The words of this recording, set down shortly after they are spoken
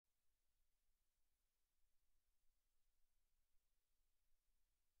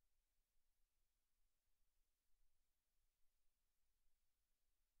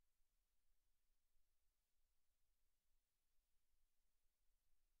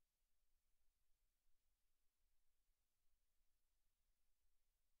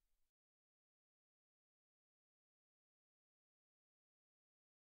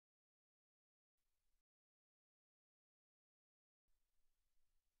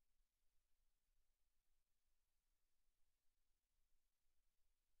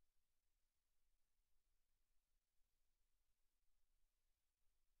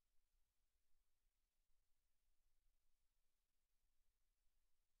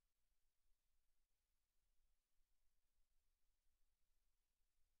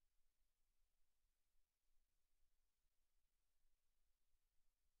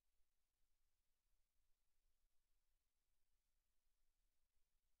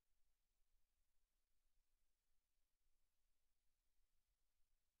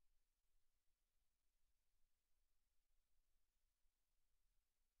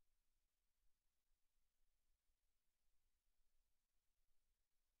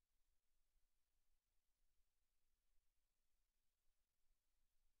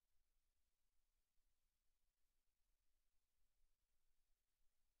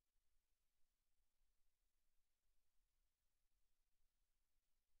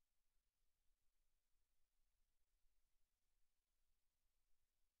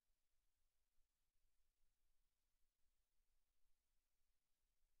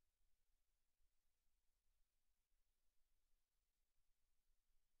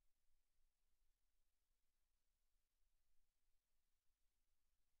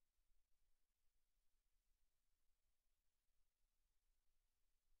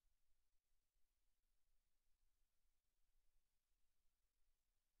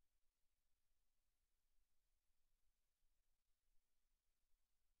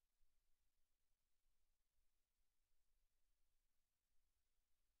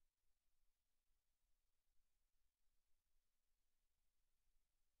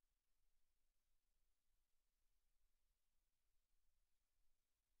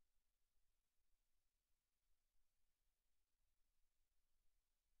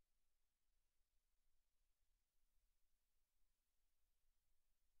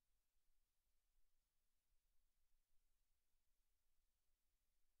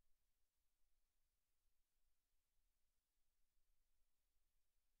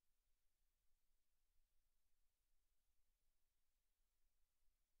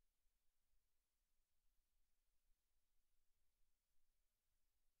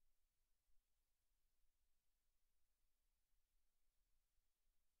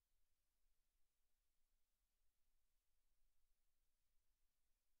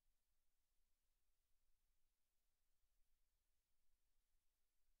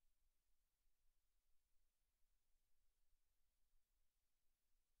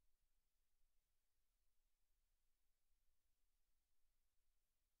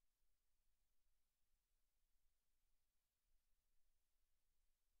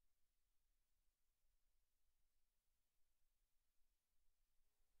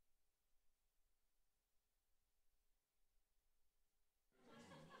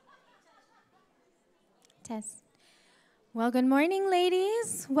Test. Well, good morning,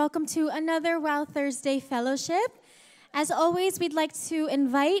 ladies. Welcome to another Wow Thursday Fellowship. As always, we'd like to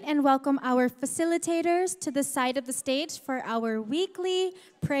invite and welcome our facilitators to the side of the stage for our weekly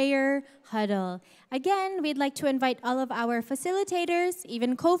prayer huddle. Again, we'd like to invite all of our facilitators,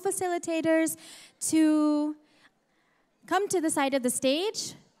 even co-facilitators, to come to the side of the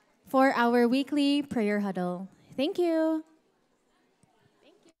stage for our weekly prayer huddle. Thank you.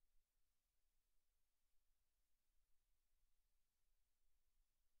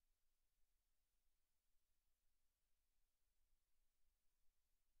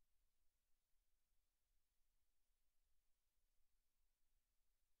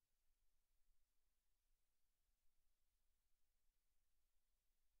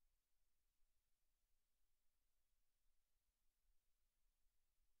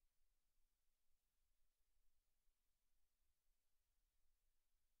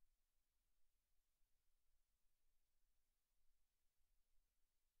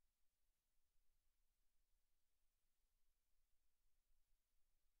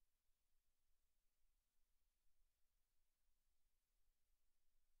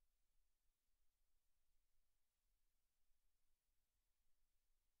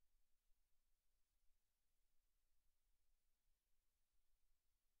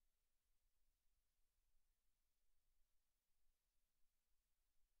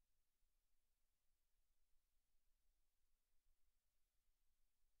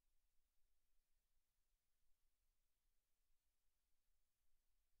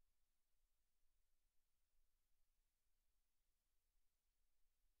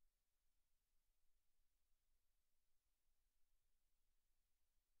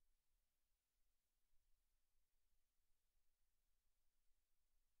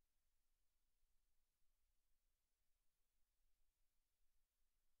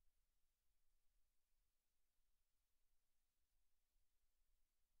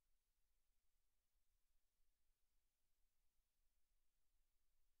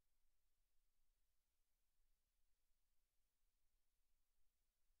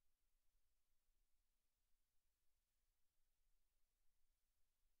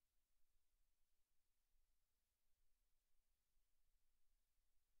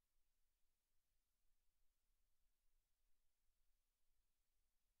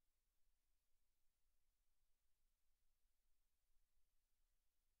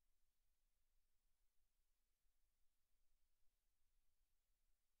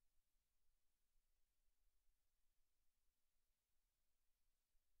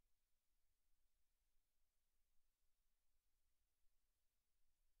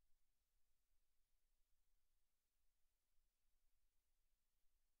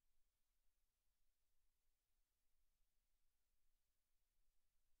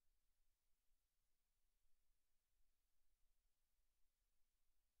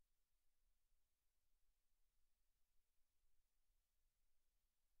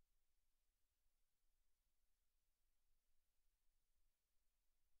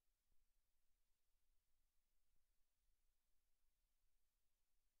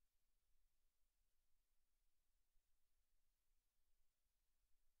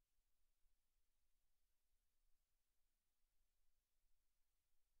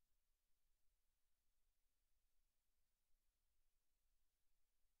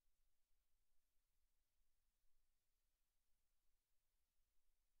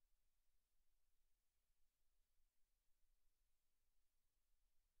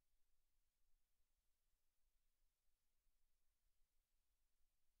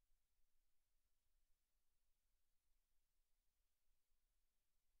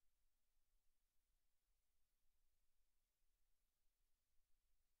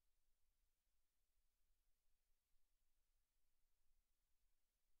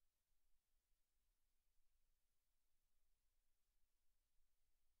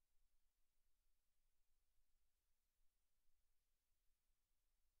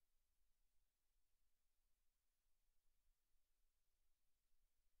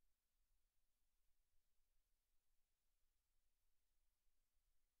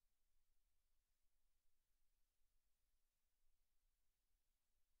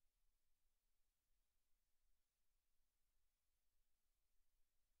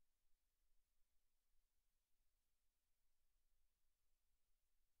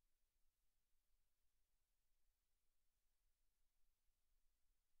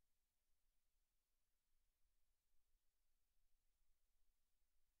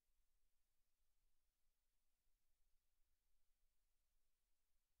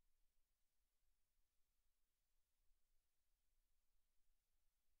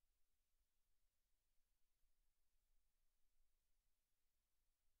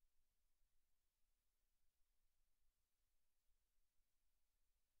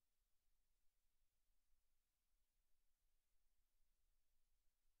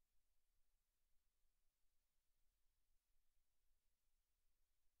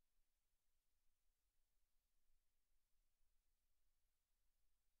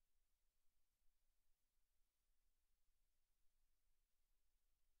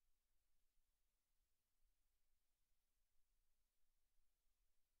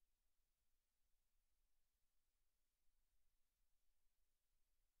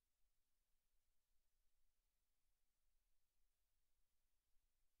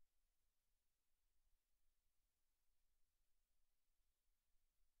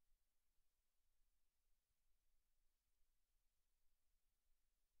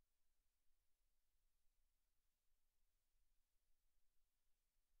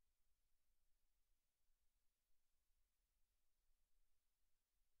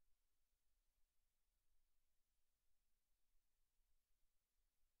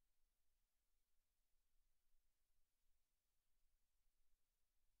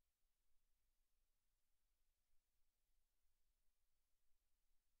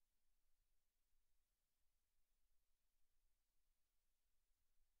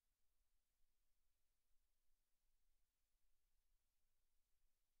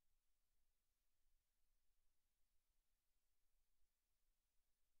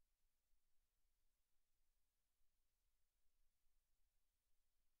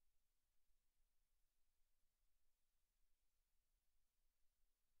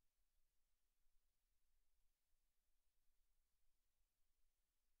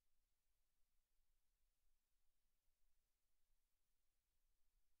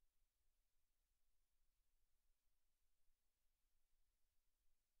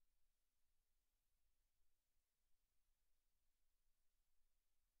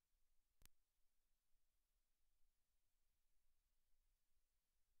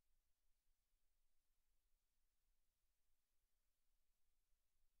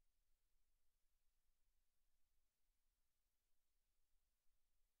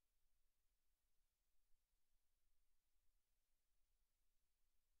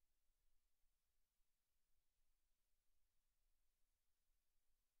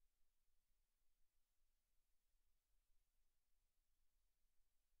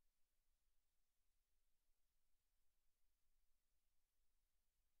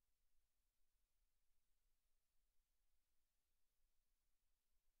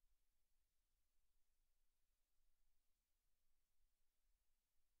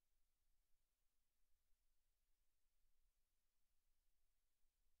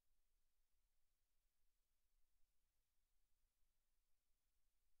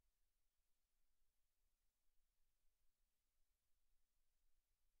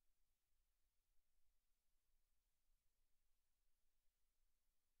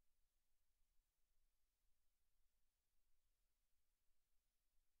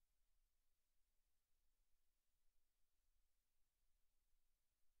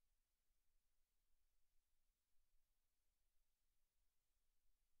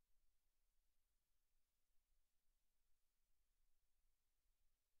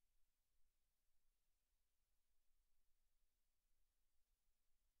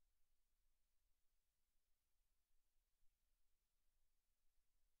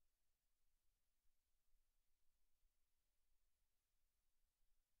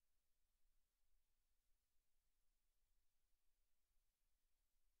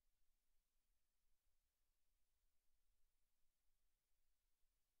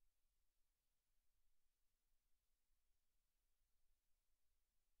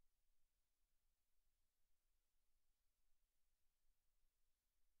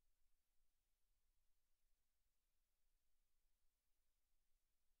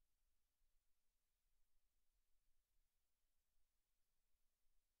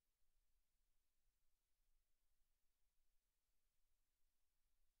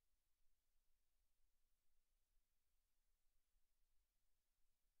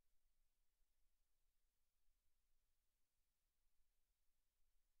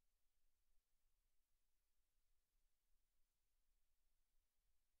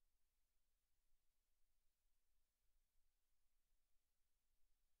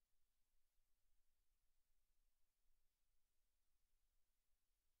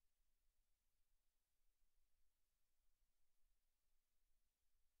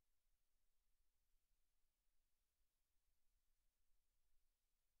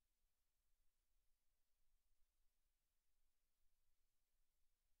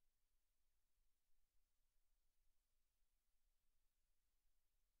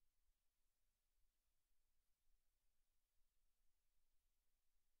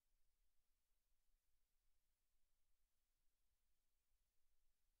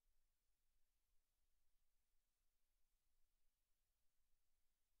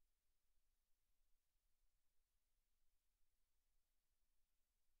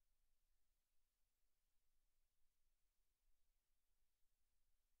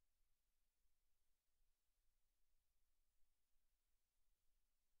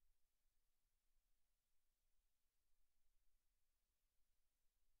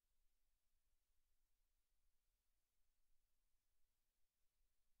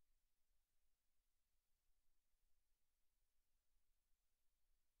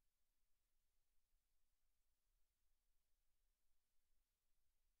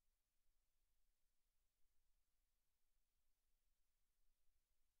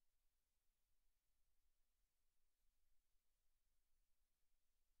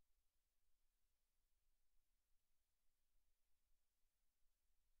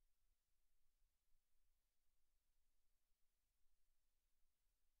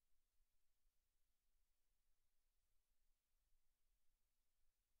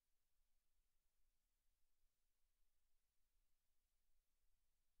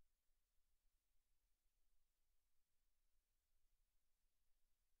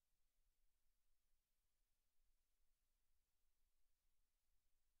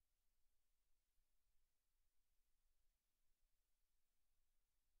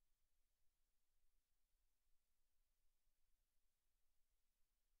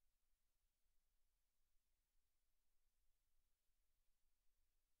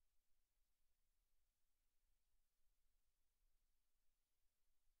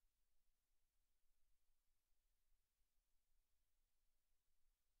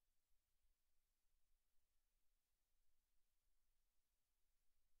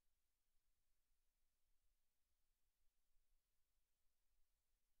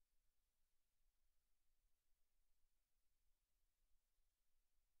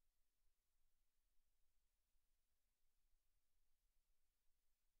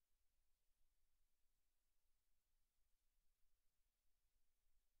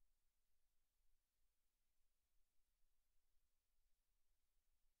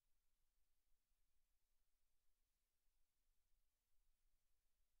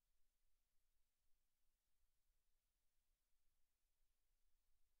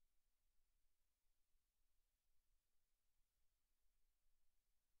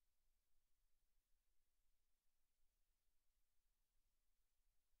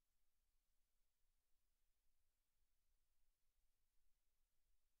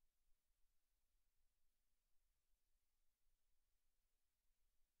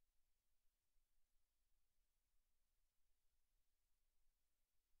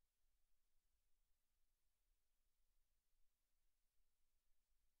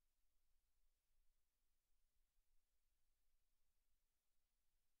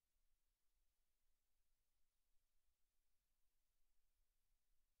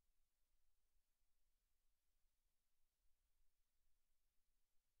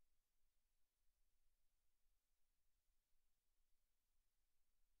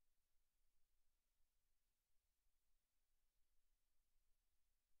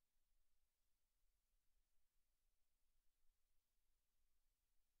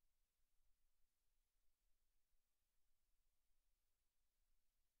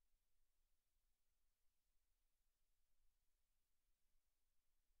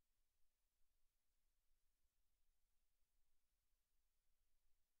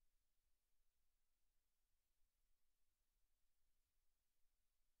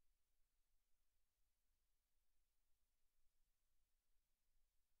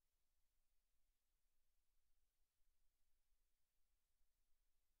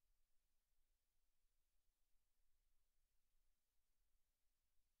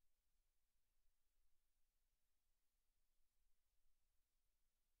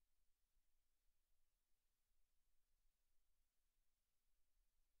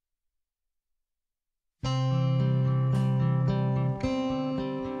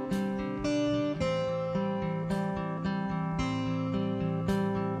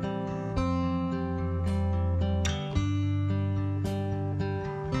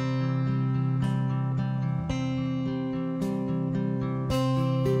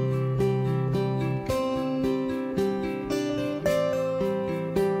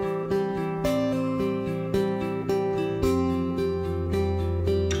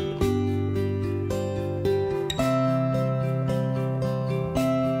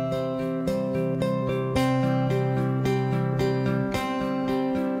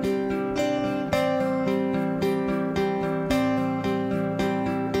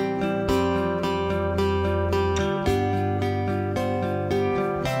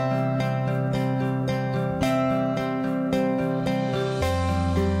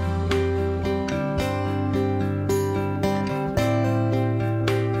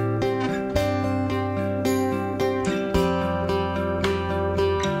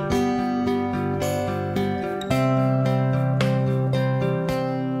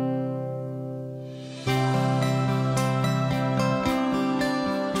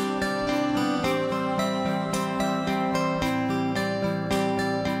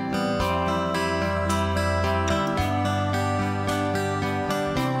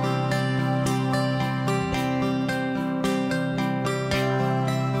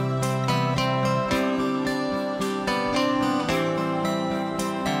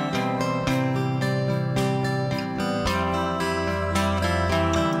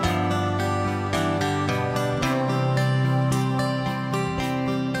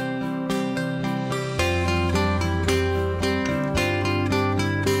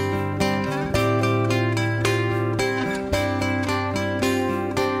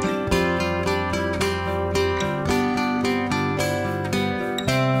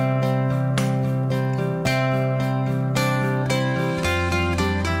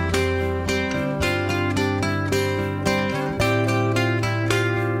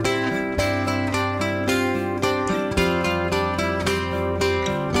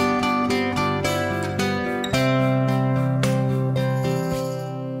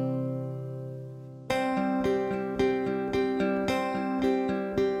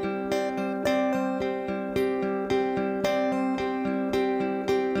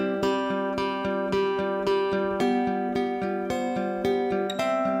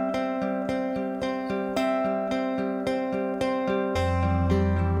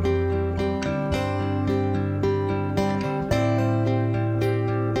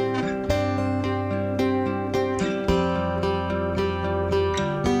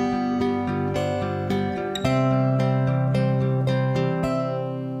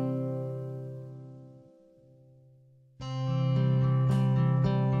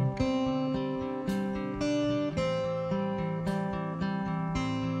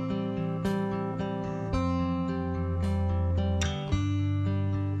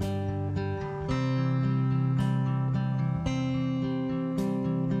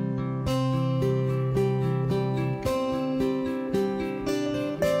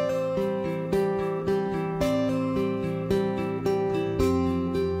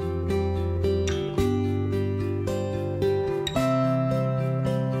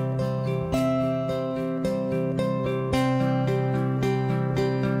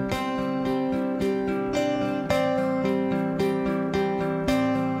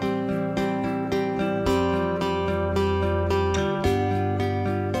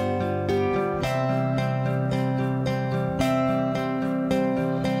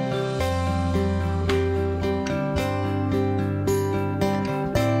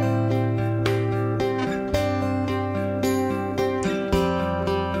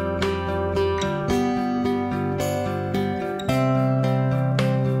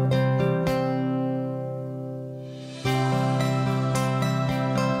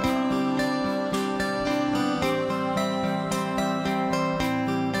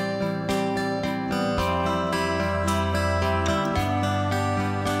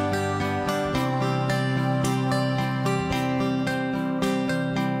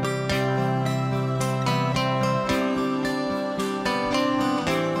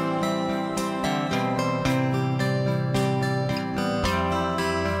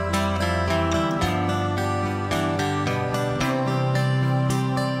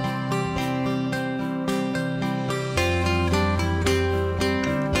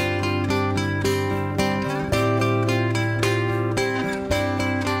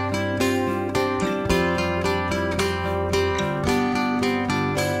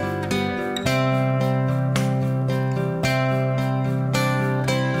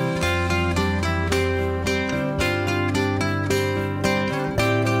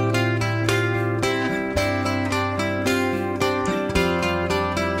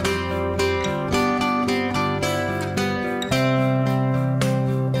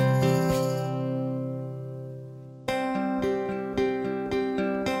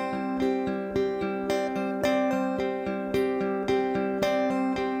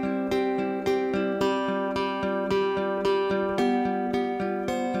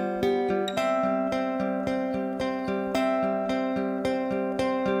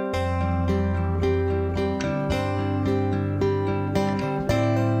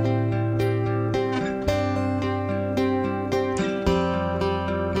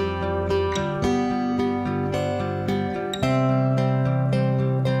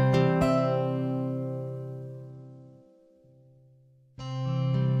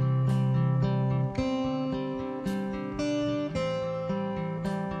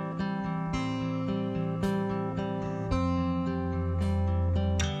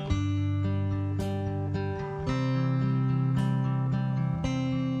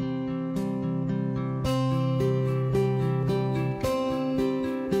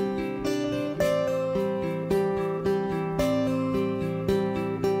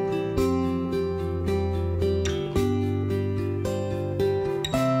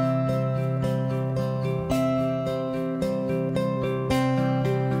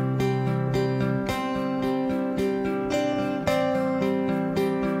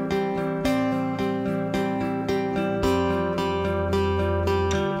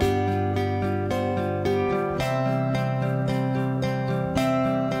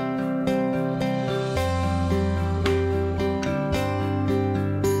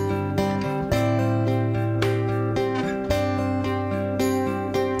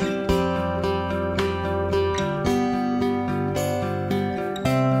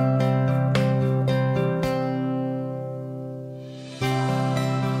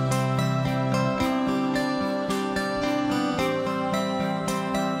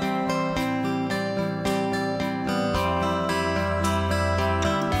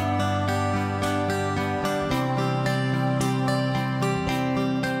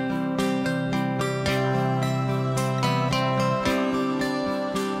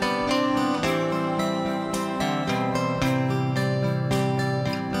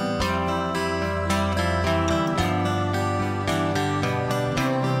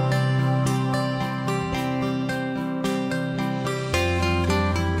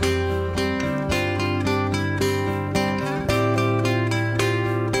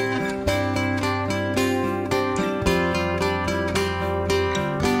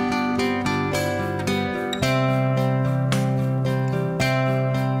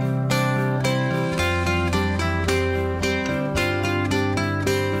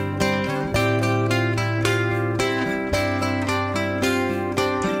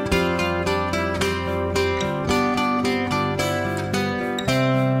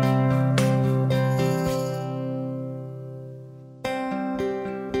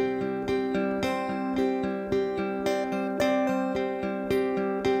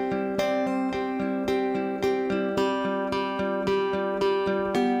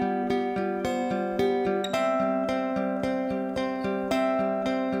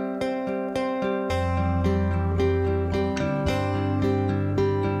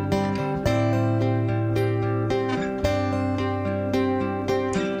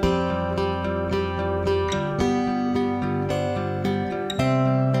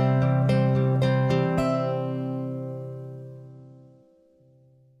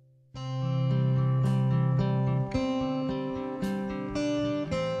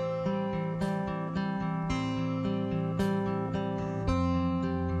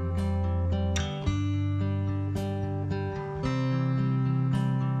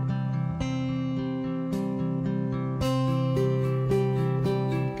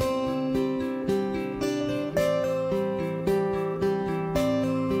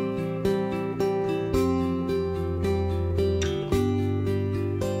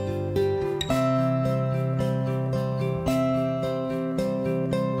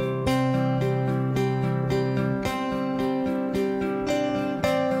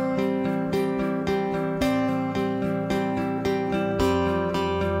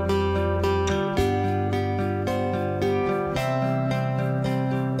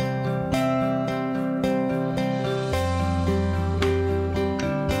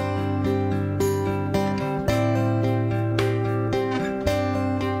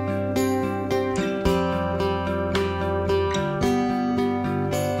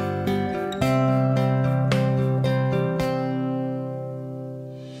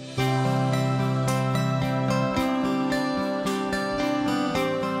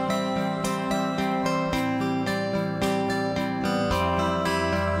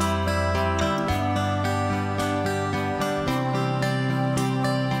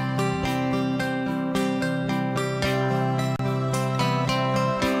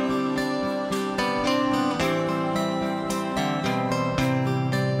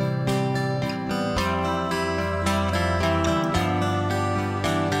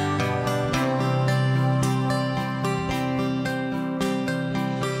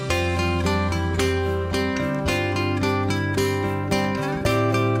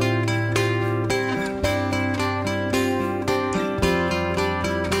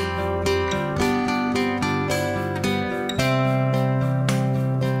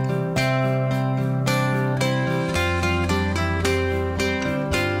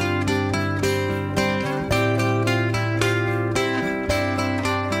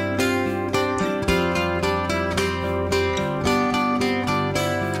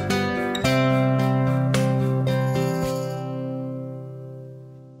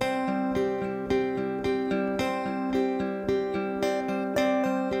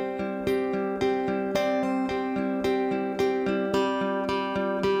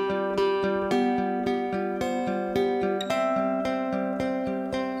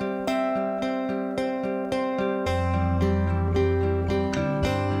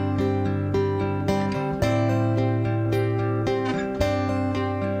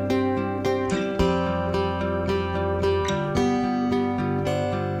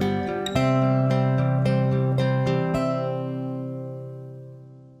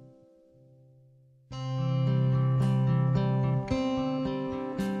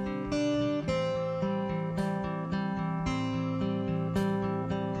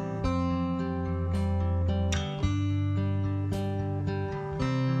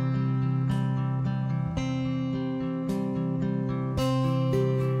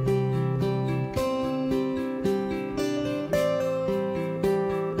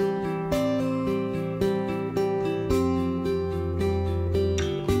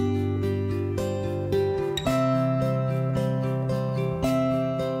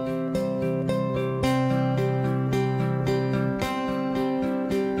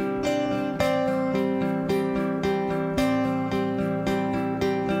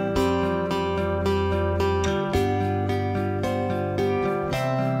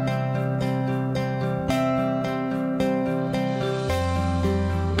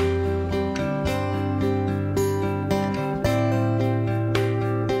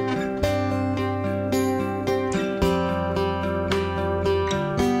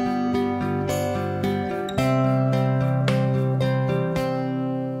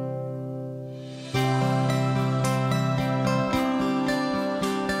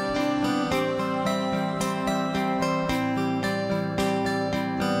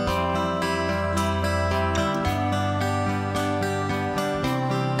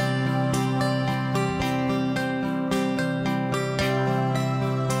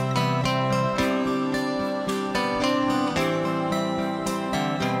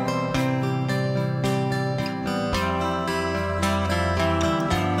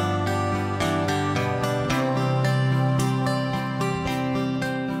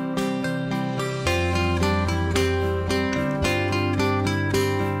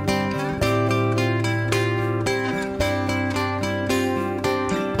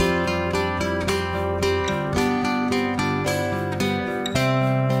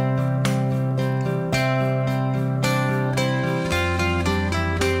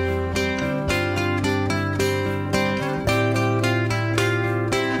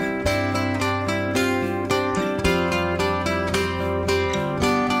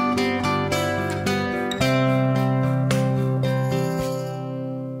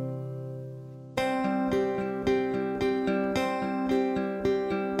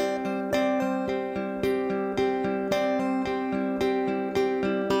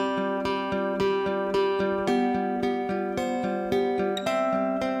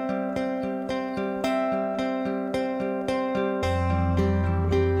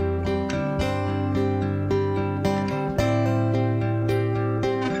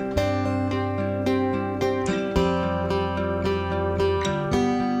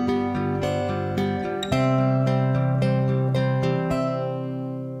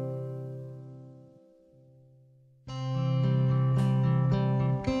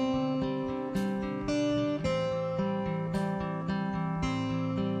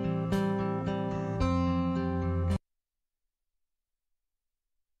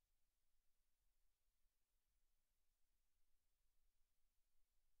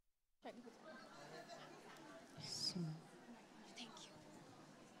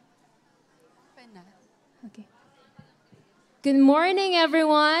 Okay. Good morning,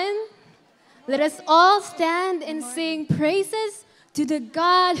 everyone. Let us all stand and sing praises to the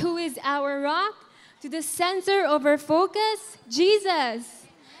God who is our rock, to the center of our focus, Jesus.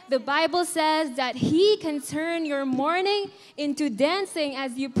 The Bible says that He can turn your mourning into dancing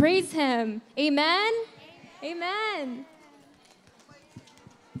as you praise Him. Amen? Amen.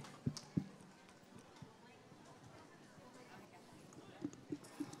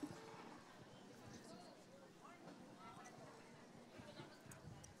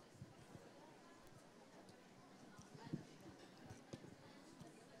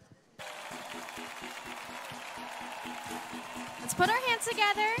 Let's put our hands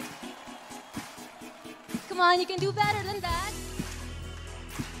together. Come on, you can do better than that.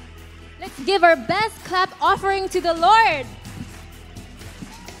 Let's give our best clap offering to the Lord.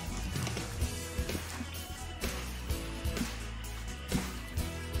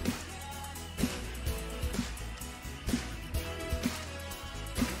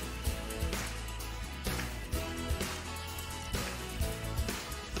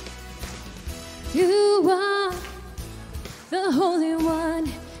 You are the Holy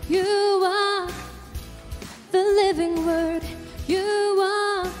One. You are the living Word. You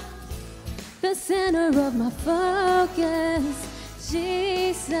are the center of my focus,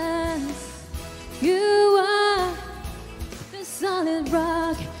 Jesus. You are the solid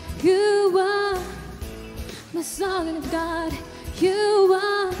rock. You are the song of God. You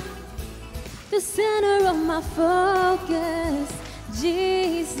are the center of my focus,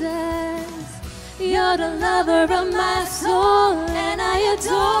 Jesus. You're the lover of my soul, and I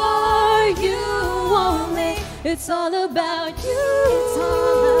adore you only. It's all about you. It's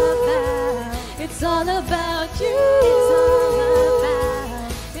all about. It's all about you. It's all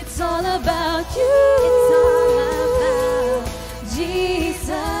about. It's all about you. It's all about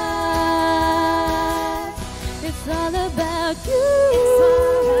Jesus. It's all about you. It's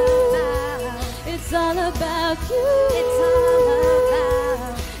all about. It's all about you. It's all about.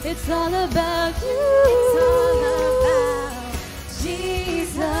 It's all about you. It's all about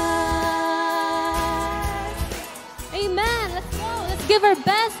Jesus. Amen. Let's go. Let's give our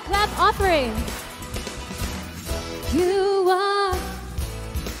best clap offering. You are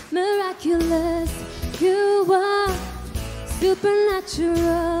miraculous. You are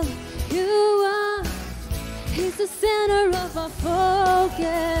supernatural. You are. He's the center of our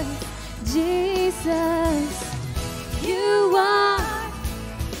focus, Jesus. You are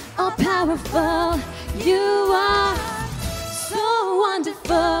all powerful. You are so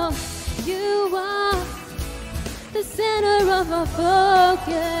wonderful. You are the center of our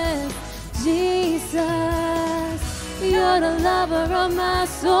focus, Jesus. You're the lover of my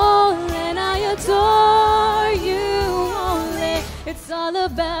soul, and I adore you only. It's all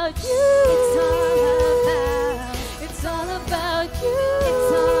about you. It's all about. It's all about you.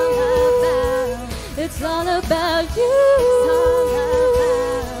 It's all about. It's all about you. It's all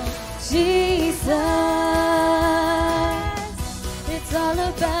about Jesus. It's all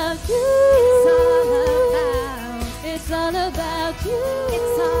about you. It's all about. It's all about you.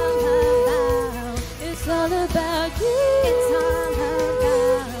 It's all about. It's all about you. It's all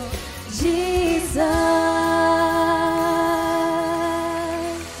about Jesus.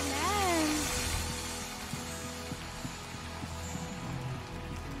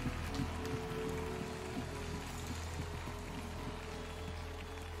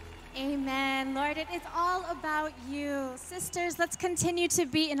 Amen. Lord, it is all about you. Sisters, let's continue to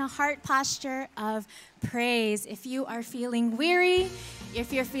be in a heart posture of praise. If you are feeling weary,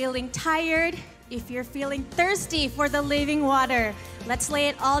 if you're feeling tired, if you're feeling thirsty for the living water, let's lay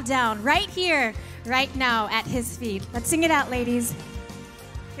it all down right here, right now at His feet. Let's sing it out, ladies.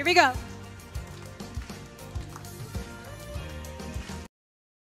 Here we go.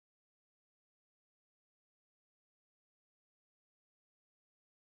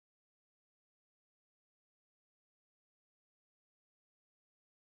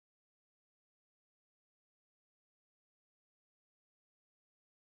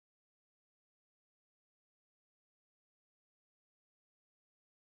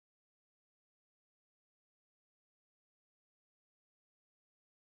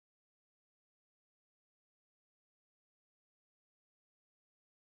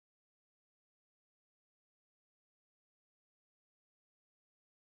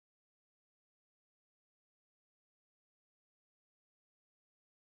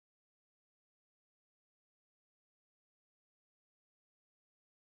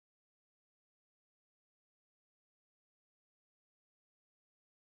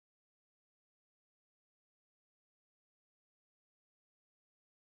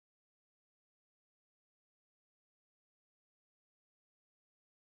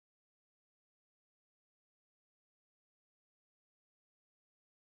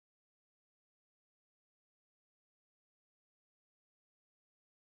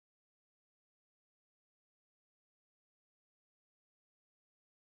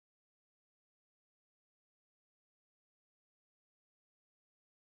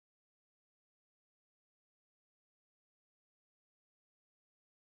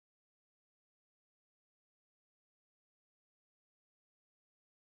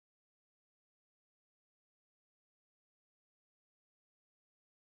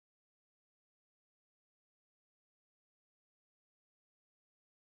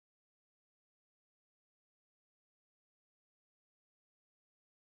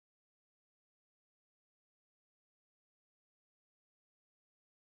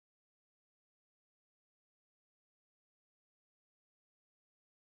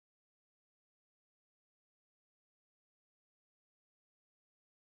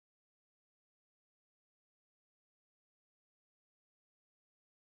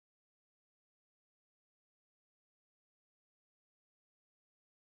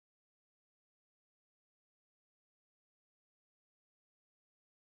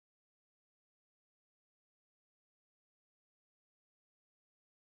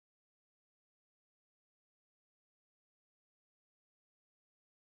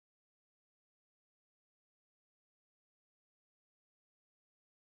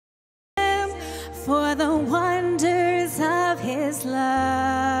 for the wonders of his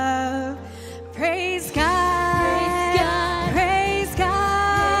love. Praise God, praise God, praise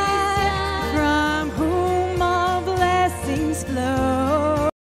God, from whom all blessings flow.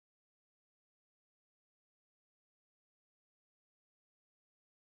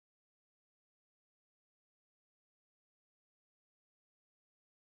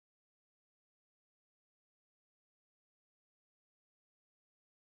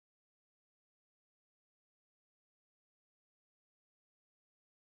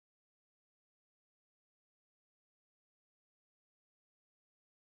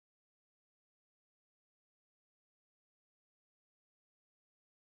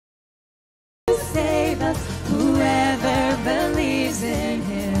 Save us, whoever believes in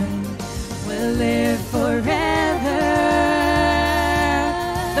him will live forever.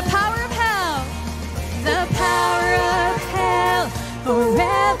 The power of hell,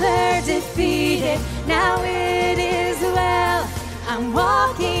 forever defeated. Now it is well, I'm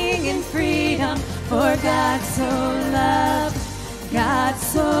walking in freedom, for God so loved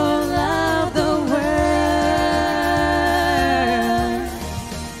the world.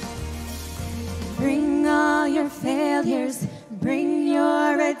 Bring all your failures, bring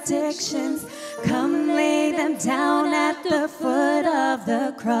your addictions, come lay them down at the foot of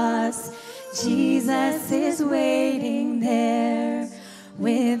the cross. Jesus is waiting there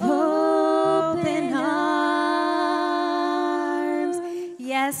with open arms.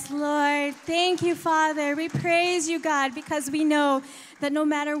 Yes, Lord. Thank you, Father. We praise you, God, because we know that no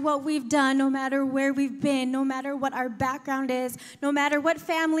matter what we've done, no matter where we've been, no matter what our background is, no matter what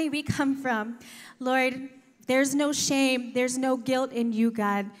family we come from, Lord, there's no shame, there's no guilt in you,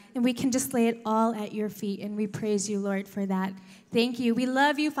 God, and we can just lay it all at your feet, and we praise you, Lord, for that. Thank you. We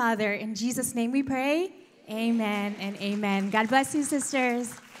love you, Father. In Jesus' name we pray. Amen and amen. God bless you,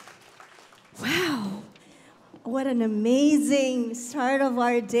 sisters. Wow. What an amazing start of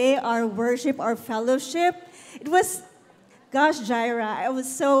our day, our worship, our fellowship. It was, gosh, Jaira, I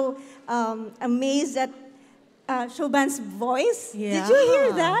was so amazed at Shoban's voice. Yeah. Did you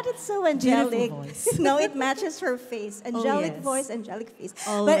hear that? It's so angelic. Beautiful voice. No, it matches her face. Angelic yes. voice, angelic face.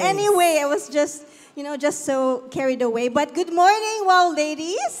 Always. But anyway, I was just, just so carried away. But good morning, wow,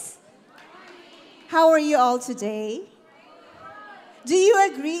 ladies. How are you all today? Do you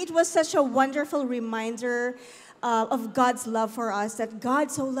agree it was such a wonderful reminder of God's love for us, that God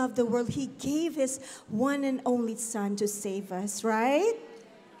so loved the world, He gave His one and only Son to save us, right?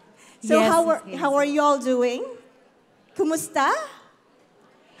 So Yes, how are you all doing? Kumusta?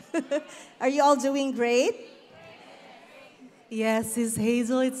 Are you all doing great? Yes, Sis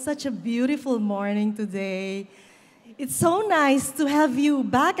Hazel, it's such a beautiful morning today. It's so nice to have you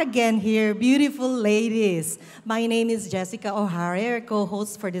back again here, beautiful ladies. My name is Jessica O'Hara, your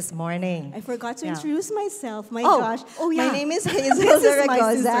co-host for this morning. I forgot to Yeah. introduce myself. My Oh, gosh. oh, yeah. My name is Hazel This is my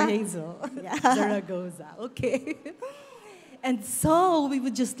Zaragoza. sister Hazel. Yeah. Zaragoza, okay. And so we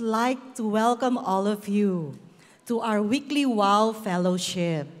would just like to welcome all of you to our weekly WOW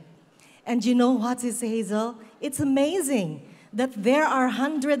Fellowship. And you know what, Sis Hazel? It's amazing that there are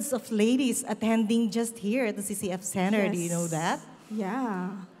hundreds of ladies attending just here at the CCF Center. Yes. Do you know that? Yeah.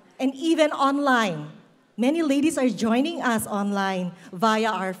 And even online. Many ladies are joining us online via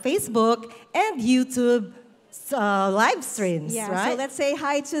our Facebook and YouTube live streams, Yeah, right? so let's say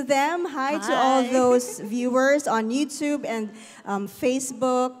hi to them. Hi to all those viewers on YouTube and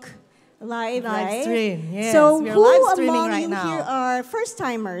Facebook Live, right? stream, yes. So We are who live streaming among right you now. here are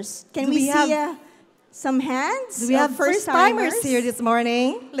first-timers? Can Do we we see have- some hands? Do we of have first-timers here this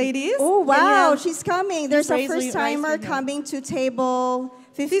morning, ladies? Oh, Can we wow, have- she's coming. There's a raise your first-timer hand. coming to table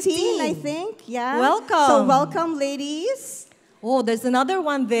 15, I think. Yeah. Welcome. So welcome, ladies. Oh, there's another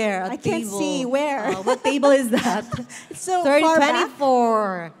one there. I can't see. Where? What table is that? It's so far back.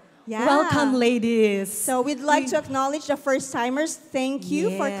 3024. Yeah. Welcome, ladies. So we'd like to acknowledge the first-timers. Thank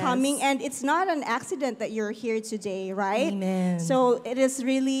you for Yes. coming. And it's not an accident that you're here today, right? Amen. So it is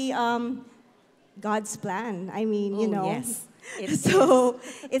really God's plan. I mean, you Oh, know. yes. It So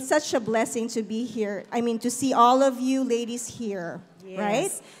it's such a blessing to be here. I mean, to see all of you ladies here,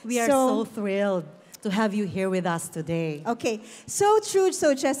 right? Yes. We are so thrilled to have you here with us today. Okay, so true.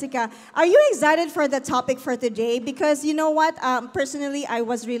 So Jessica, are you excited for the topic for today? Because you know what? Personally, I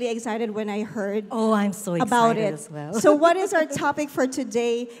was really excited when I heard Oh, I'm so excited about it. as well. So what is our topic for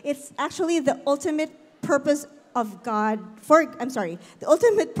today? It's actually the ultimate purpose of God the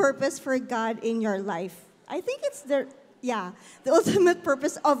ultimate purpose for God in your life. I think it's the ultimate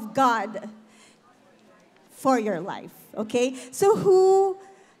purpose of God for your life, okay? So who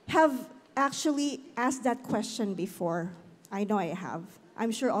have actually asked that question before? I know I have. I'm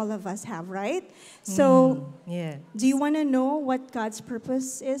sure all of us have, right? So, Yeah. do you want to know what God's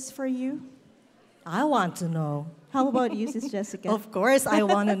purpose is for you? I want to know. How about you, Sis Jessica? Of course, I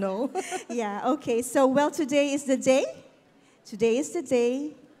want to know. Yeah, okay. So, well, today is the day. Today is the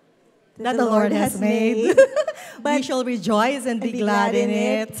day That the Lord has made. We shall rejoice and be glad in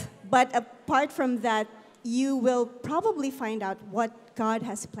it. But apart from that, you will probably find out what God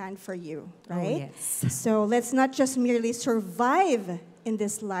has planned for you, right? Oh, yes. So let's not just merely survive in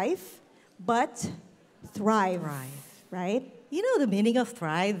this life, but thrive, right? You know the meaning of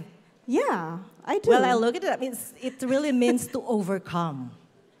thrive? Yeah, I do. Well, I look at it, it really means to overcome,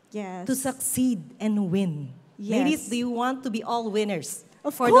 yes. to succeed and win. Yes. Ladies, do you want to be all winners?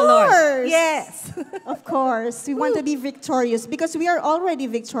 Of for course. the Lord? Yes. Of course. We want to be victorious because we are already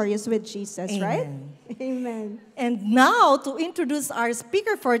victorious with Jesus, Amen. right? Amen. And now, to introduce our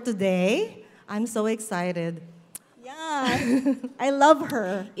speaker for today, I'm so excited. Yeah, I love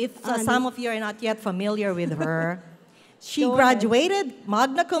her. If some of you are not yet familiar with her, she Go graduated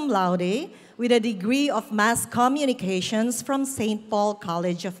magna cum laude with a degree of mass communications from St. Paul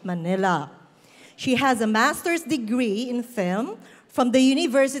College of Manila. She has a master's degree in film from the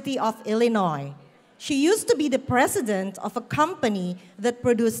University of Illinois. She used to be the president of a company that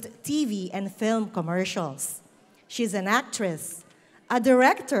produced TV and film commercials. She's an actress, a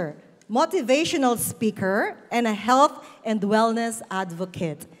director, motivational speaker, and a health and wellness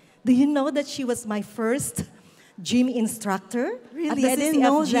advocate. Do you know that she was my first gym instructor? Really? At the I didn't CCF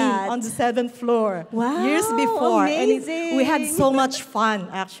know gym that. on the 7th floor. Wow, Years before. amazing. And we had so much fun,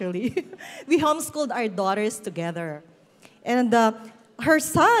 actually. We homeschooled our daughters together. And her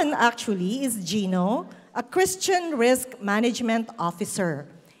son, actually, is Gino, a Christian risk management officer,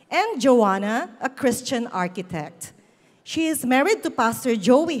 and Joanna, a Christian architect. She is married to Pastor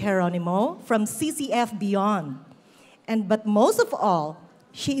Joey Geronimo from CCF Beyond. But most of all,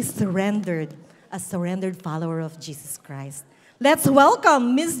 she is surrendered, a surrendered follower of Jesus Christ. Let's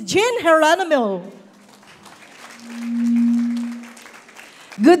welcome Miss Jean Geronimo.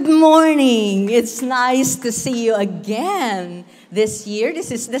 Good morning. It's nice to see you again this year. This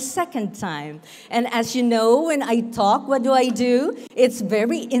is the second time. And as you know, when I talk, what do? It's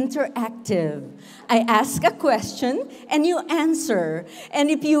very interactive. I ask a question and you answer. And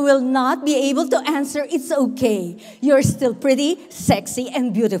if you will not be able to answer, it's okay. You're still pretty, sexy,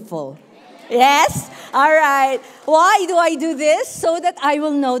 and beautiful. Yes? All right. Why do I do this? So that I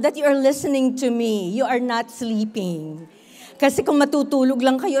will know that you are listening to me. You are not sleeping. Kasi kung matutulog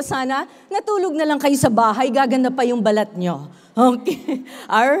lang kayo, sana natulog na lang kayo sa bahay, gaganda pa yung balat nyo. Okay?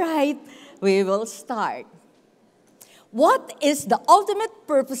 All right. We will start. What is the ultimate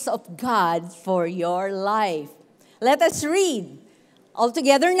purpose of God for your life? Let us read all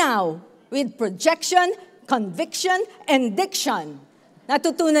together now with projection, conviction, and diction.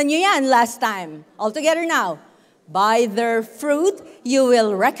 Natutunan nyo yan last time. All together now. By their fruit, you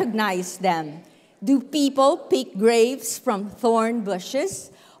will recognize them. Do people pick grapes from thorn bushes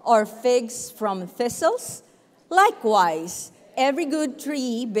or figs from thistles? Likewise, every good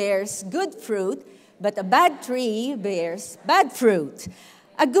tree bears good fruit, but a bad tree bears bad fruit.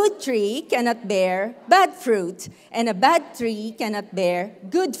 A good tree cannot bear bad fruit, and a bad tree cannot bear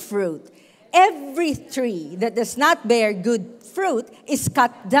good fruit. Every tree that does not bear good fruit is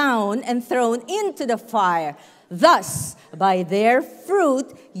cut down and thrown into the fire. Thus, by their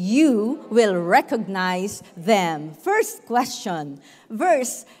fruit, you will recognize them. First question,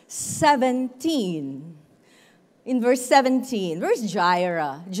 verse 17. In verse 17, where's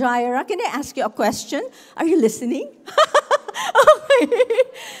Jaira? Jaira, can I ask you a question? Are you listening? Okay.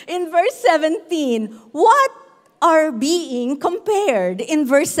 In verse 17, what are being compared? In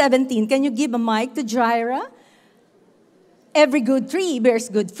verse 17, can you give a mic to Jaira? Every good tree bears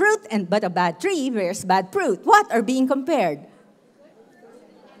good fruit, but a bad tree bears bad fruit. What are being compared?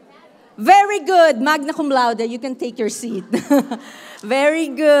 Very good. Magna cum laude. You can take your seat. Very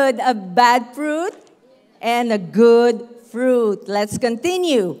good. A bad fruit and a good fruit. Let's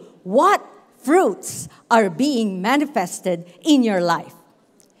continue. What fruits are being manifested in your life?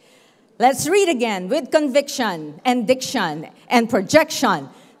 Let's read again with conviction and diction and projection.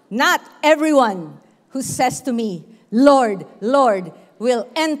 Not everyone who says to me, Lord, Lord, will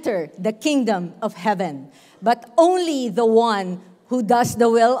enter the kingdom of heaven, but only the one who does the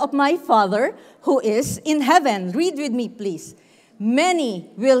will of my Father who is in heaven. Read with me, please. Many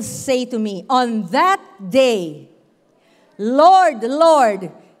will say to me on that day, Lord,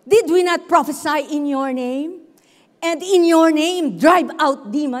 Lord, did we not prophesy in your name? And in your name drive out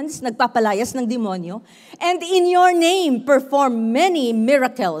demons, nagpapalayas ng demonyo. And in your name perform many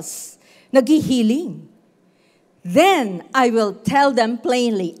miracles, naghihiling. Then I will tell them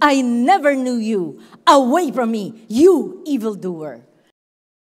plainly, I never knew you. Away from me, you evildoer.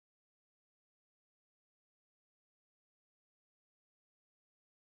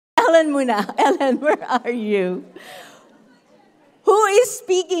 Ellen muna. Ellen, where are you? Who is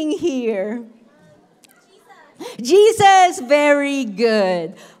speaking here? Jesus, very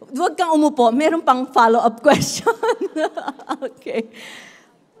good. Huwag kang umupo. Meron pang follow-up question. Okay.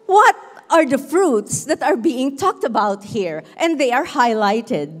 What are the fruits that are being talked about here? And they are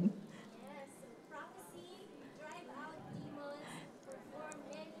highlighted.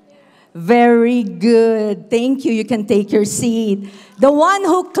 Very good. Thank you. You can take your seat. The one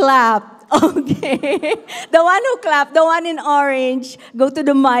who clapped. Okay. The one who clapped, the one in orange. Go to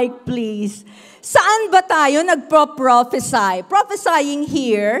the mic, please. Saan ba tayo nagpro-prophesy? Prophesying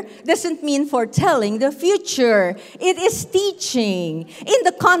here doesn't mean foretelling the future. It is teaching. In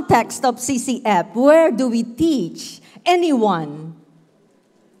the context of CCF, where do we teach? Anyone?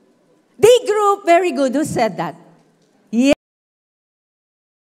 D group, very good. Who said that? Yeah.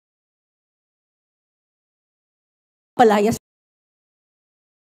 Palayas.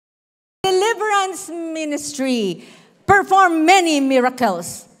 Deliverance ministry. Perform many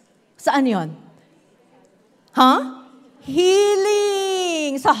miracles. Saan yon? Huh?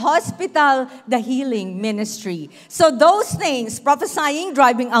 Healing. Sa hospital, the healing ministry. So those things, prophesying,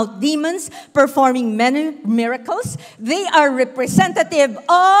 driving out demons, performing many miracles, they are representative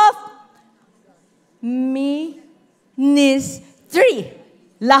of ministry.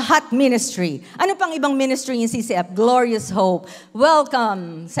 Lahat ministry. Ano pang ibang ministry in CCF? Glorious Hope.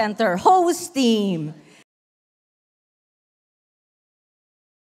 Welcome Center. Host team.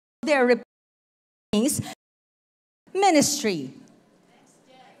 They're representing ministry.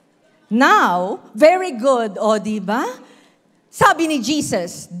 Now, very good, o diba? Sabi ni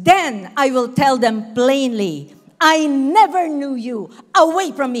Jesus, then I will tell them plainly, I never knew you.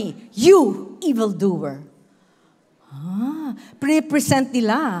 Away from me, you evildoer. Represent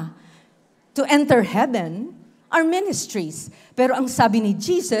nila to enter heaven are ministries. Pero ang sabi ni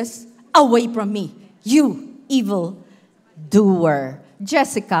Jesus, away from me, you evil doer.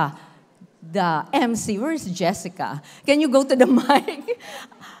 Jessica, the MC, where's Jessica? Can you go to the mic?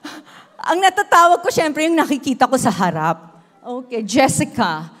 Ang natatawag ko, syempre, yung nakikita ko sa harap. Okay,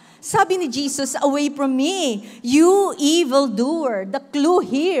 Jessica. Sabi ni Jesus, away from me, you evil doer. The clue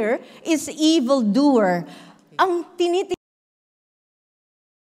here is evil doer. Ang tinitingnan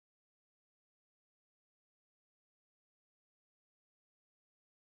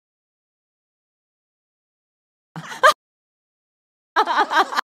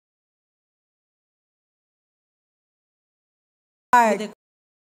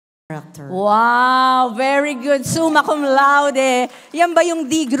Character. Wow, very good. Summa cum laude. Yan ba yung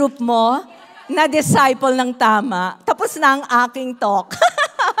D group mo? Na disciple ng tama. Tapos na ang aking talk.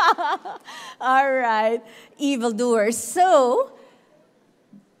 All right. Evildoers. So,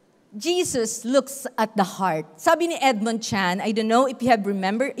 Jesus looks at the heart. Sabi ni Edmund Chan, I don't know if you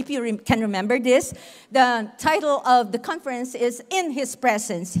can remember this. The title of the conference is In His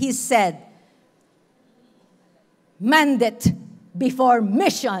Presence. He said, mandate before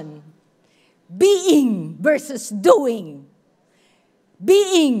mission. Being versus doing.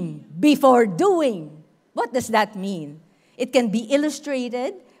 Being before doing. What does that mean? It can be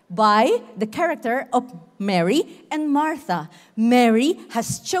illustrated by the character of Mary and Martha. Mary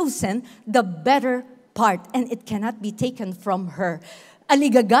has chosen the better part and it cannot be taken from her.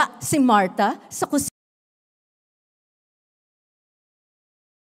 Aligaga si Martha sa kusina.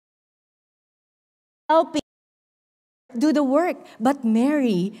 Helping do the work. But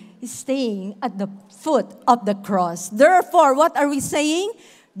Mary is staying at the foot of the cross. Therefore, what are we saying?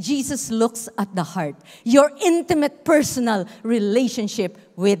 Jesus looks at the heart. Your intimate personal relationship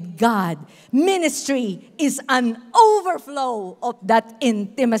with God. Ministry is an overflow of that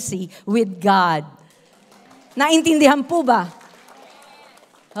intimacy with God. Naintindihan po ba?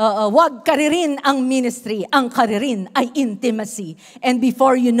 Wag karirin ang ministry. Ang karirin ay intimacy. And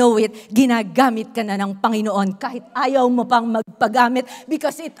before you know it, ginagamit ka na ng Panginoon kahit ayaw mo pang magpagamit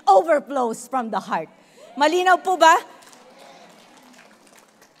because it overflows from the heart. Malinaw po ba?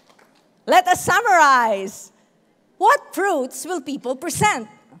 Let us summarize. What fruits will people present?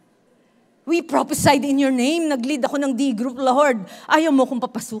 We prophesied in your name. Nag-lead ako ng D group, Lord. Ayaw mo kong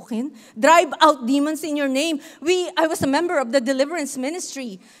papasukin. Drive out demons in your name. I was a member of the deliverance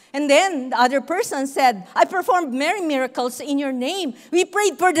ministry. And then the other person said, I performed many miracles in your name. We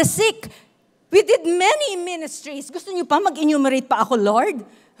prayed for the sick. We did many ministries. Gusto niyo pa mag-enumerate pa ako, Lord?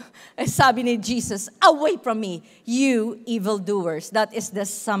 Sabi ni Jesus, away from me, you evildoers. That is the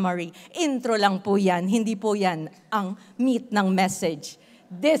summary. Intro lang po yan. Hindi po yan ang meat ng message.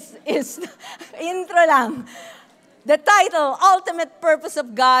 This is intro lang. The title, Ultimate Purpose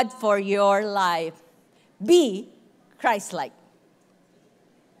of God for Your Life. Be Christ-like.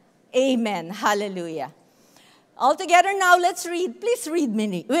 Amen. Hallelujah. All together now, let's read. Please read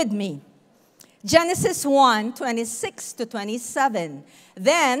with me. Genesis 1, 26 to 27.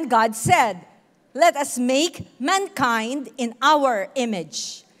 Then God said, let us make mankind in our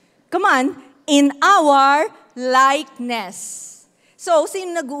image. Come on, in our likeness. So,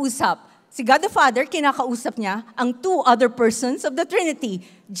 sino nag-uusap? Si God the Father, kinakausap niya ang two other persons of the Trinity,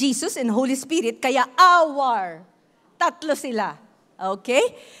 Jesus and Holy Spirit, kaya our. Tatlo sila.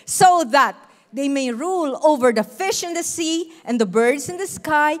 Okay? So that they may rule over the fish in the sea and the birds in the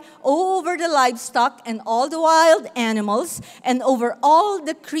sky, over the livestock and all the wild animals, and over all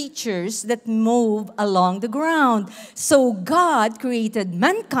the creatures that move along the ground. So God created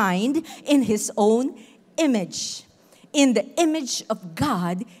mankind in His own image. In the image of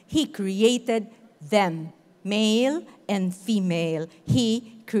God, He created them. Male and female,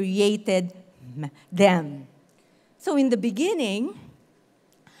 He created them. So in the beginning,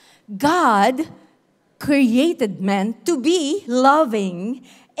 God created man to be loving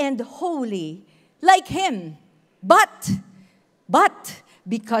and holy like Him. But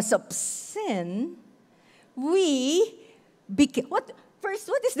because of sin, we became, what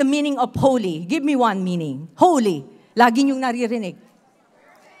is the meaning of holy? Give me one meaning. Holy. Lagi niyong naririnig.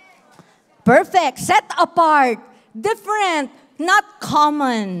 Perfect. Set apart. Different. Not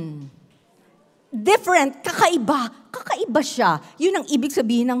common. Different. Kakaiba. Kakaiba siya. Yun ang ibig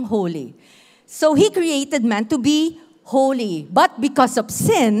sabihin ng holy. So He created man to be holy. But because of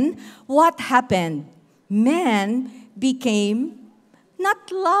sin, what happened? Man became not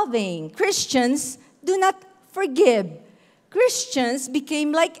loving. Christians do not forgive. Christians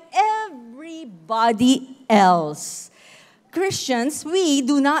became like everybody else. Christians, we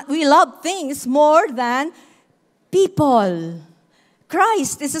love things more than people.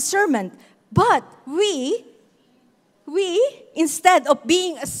 Christ is a servant. But we, instead of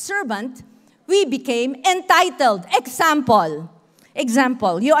being a servant, we became entitled.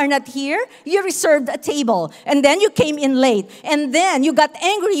 Example, you are not here, you reserved a table, and then you came in late, and then you got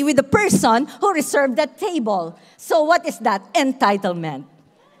angry with the person who reserved that table. So what is that? Entitlement.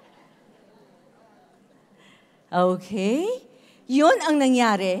 Okay? Yun ang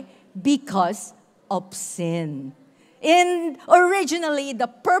nangyari because of sin. And originally, the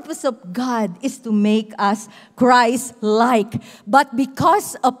purpose of God is to make us Christ-like. But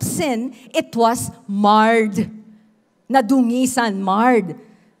because of sin, it was marred. Nadungisan, marred.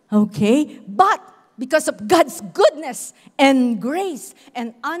 Okay? But because of God's goodness and grace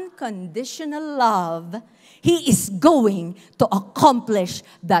and unconditional love, He is going to accomplish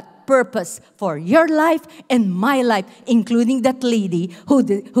that purpose for your life and my life, including that lady who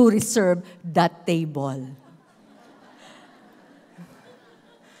reserved that table.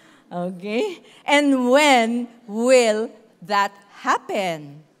 Okay? And when will that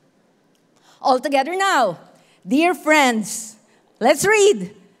happen? All together now. Dear friends, let's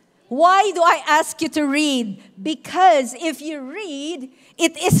read. Why do I ask you to read? Because if you read,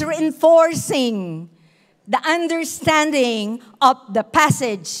 it is reinforcing the understanding of the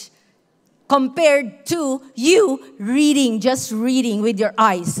passage compared to you just reading with your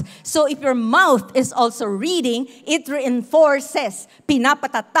eyes. So if your mouth is also reading, it reinforces,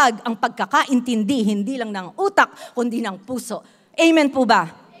 pinapatatag ang pagkakaintindi, hindi lang ng utak, kundi ng puso. Amen po ba?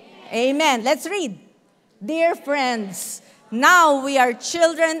 Amen. Let's read. Dear friends, now we are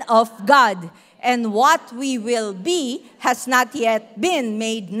children of God, and what we will be has not yet been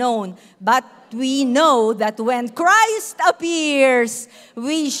made known. But we know that when Christ appears,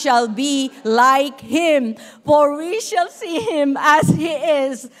 we shall be like Him, for we shall see Him as He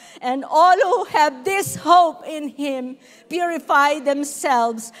is. And all who have this hope in Him purify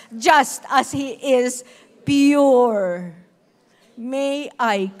themselves just as He is pure. May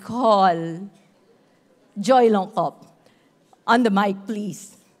I call Joy Longkop on the mic,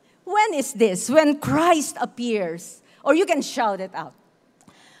 please. When is this? When Christ appears. Or you can shout it out.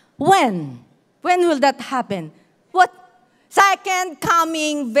 When? When will that happen? What? Second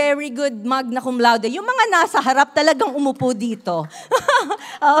coming, very good, magna cum laude. Yung mga nasa harap talagang umupo dito.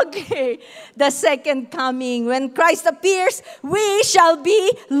 Okay. The second coming, when Christ appears, we shall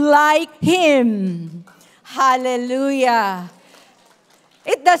be like Him. Hallelujah.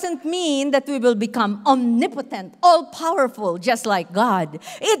 It doesn't mean that we will become omnipotent, all-powerful, just like God.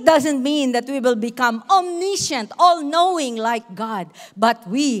 It doesn't mean that we will become omniscient, all-knowing like God. But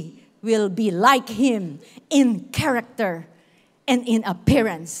we will be like Him in character and in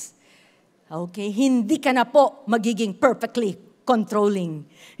appearance. Okay? Hindi ka na po magiging perfectly controlling.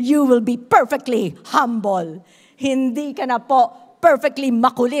 You will be perfectly humble. Hindi ka na po perfectly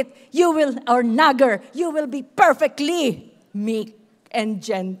makulit. You will, or nagger, you will be perfectly meek and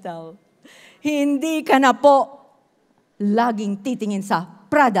gentle. Hindi ka na po laging titingin sa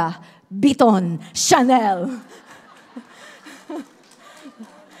Prada, Vuitton, Chanel.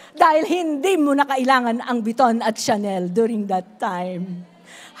 Dahil hindi mo na kailangan ang Vuitton at Chanel during that time.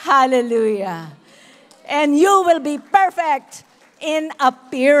 Hallelujah. And you will be perfect in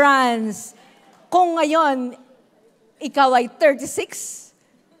appearance. Kung ngayon, ikaw ay 36?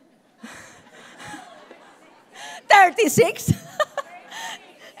 36?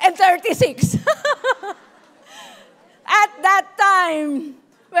 And 36. At that time,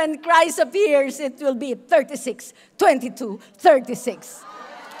 when Christ appears, it will be 36, 22, 36.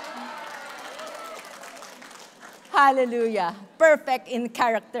 Hallelujah. Perfect in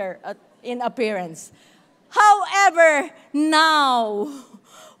character, in appearance. However, now,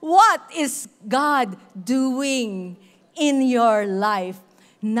 what is God doing in your life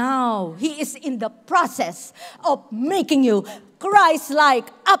now? He is in the process of making you Christ-like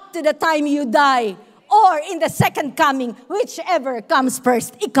up to the time you die or in the second coming, whichever comes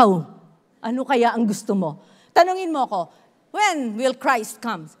first. Ikaw, ano kaya ang gusto mo? Tanungin mo ako, when will Christ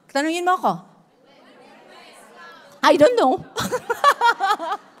come? Tanungin mo ako. I don't know.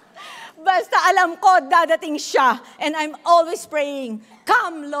 Basta alam ko, dadating siya. And I'm always praying,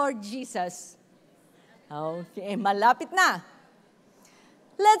 come, Lord Jesus. Okay, malapit na.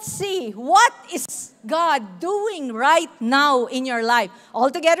 Let's see, what is God doing right now in your life? All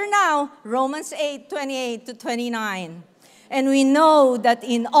together now, Romans 8:28 to 29. And we know that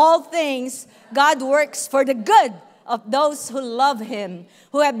in all things, God works for the good of those who love Him,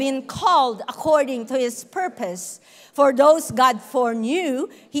 who have been called according to His purpose. For those God foreknew,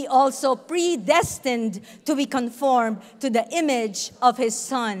 He also predestined to be conformed to the image of His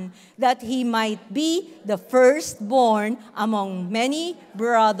Son, that He might be the firstborn among many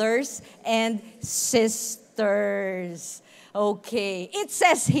brothers and sisters. Okay, it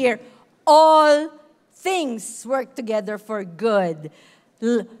says here, all things work together for good.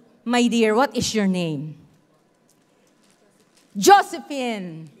 My dear, what is your name?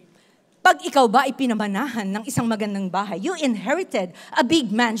 Josephine. Pag ikaw ba ay pinamanahan ng isang magandang bahay, you inherited a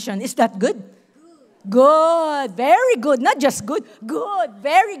big mansion. Is that good? Good. Very good. Not just good. Good.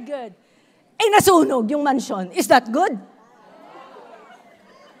 Very good. Eh, nasunog yung mansion. Is that good?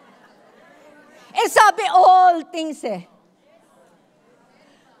 Eh, sabi all things eh.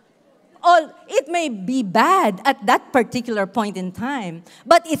 All, it may be bad at that particular point in time,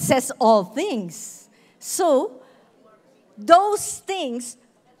 but it says all things. So, those things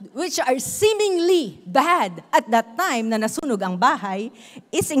which are seemingly bad at that time na nasunog ang bahay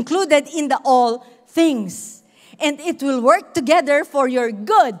is included in the all things. And it will work together for your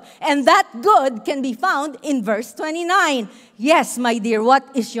good. And that good can be found in verse 29. Yes, my dear, what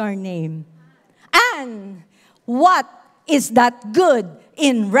is your name? And what is that good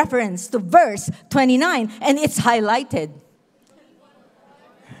in reference to verse 29? And it's highlighted.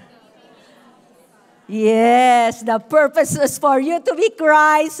 Yes, the purpose is for you to be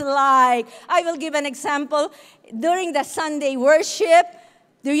Christ-like. I will give an example. During the Sunday worship,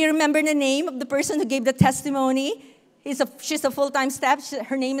 do you remember the name of the person who gave the testimony? She's a full-time staff.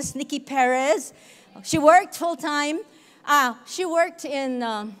 Her name is Nikki Perez. She worked full-time. She worked in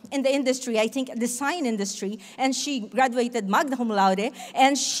the industry, I think, design industry, and she graduated magna cum laude,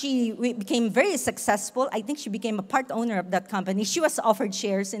 and she became very successful. I think she became a part owner of that company. She was offered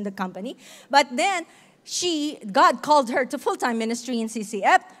shares in the company, but then God called her to full-time ministry in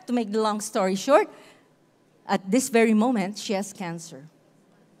CCF. To make the long story short, at this very moment, she has cancer.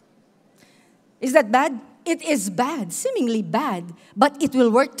 Is that bad? It is bad, seemingly bad, but it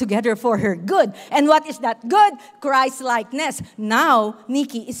will work together for her good. And what is that good? Christ-likeness. Now,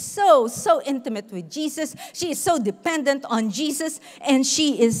 Nikki is so intimate with Jesus. She is so dependent on Jesus, and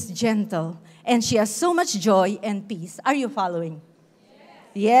she is gentle. And she has so much joy and peace. Are you following?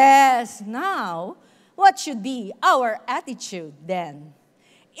 Yes. Now, what should be our attitude then?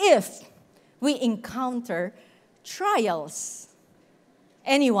 If we encounter trials.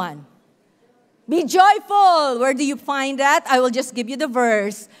 Anyone? Be joyful. Where do you find that? I will just give you the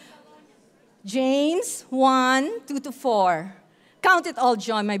verse. James 1:2-4. Count it all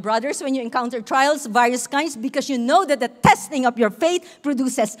joy, my brothers, when you encounter trials of various kinds, because you know that the testing of your faith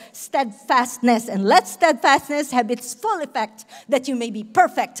produces steadfastness. And let steadfastness have its full effect, that you may be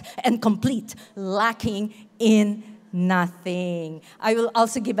perfect and complete, lacking in nothing. I will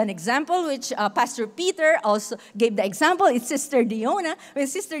also give an example, which Pastor Peter also gave the example. It's Sister Diona. When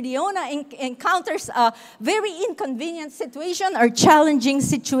Sister Diona encounters a very inconvenient situation or challenging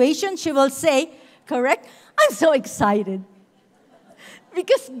situation, she will say, correct, I'm so excited.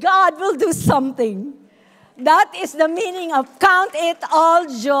 Because God will do something. That is the meaning of count it all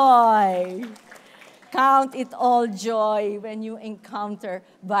joy. Count it all joy when you encounter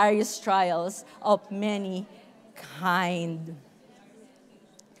various trials of many kind.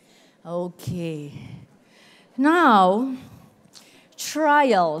 Okay. Now,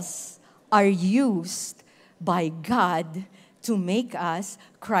 trials are used by God to make us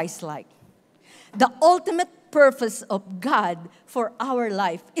Christ-like. The ultimate purpose of God for our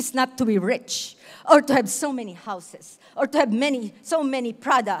life is not to be rich or to have so many houses or to have so many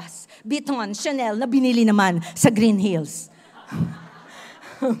Pradas, Vuitton, Chanel na binili naman sa Green Hills.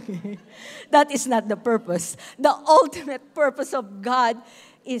 Okay. That is not the purpose. The ultimate purpose of God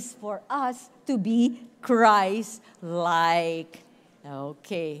is for us to be Christ-like.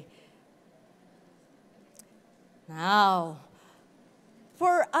 Okay. Now,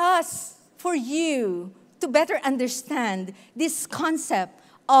 for you, to better understand this concept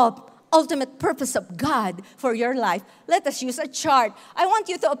of ultimate purpose of God for your life, let us use a chart. I want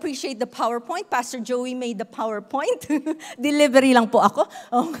you to appreciate the PowerPoint. Pastor Joey made the PowerPoint. Delivery lang po ako.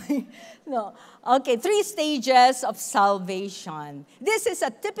 Okay. No. Okay, 3 stages of salvation. This is a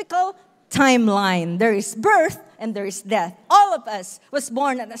typical timeline. There is birth and there is death. All of us was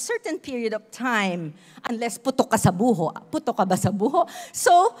born at a certain period of time. Unless putok ka sa buho. Putok ka ba sa buho?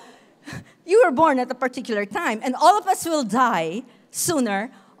 So, you were born at a particular time, and all of us will die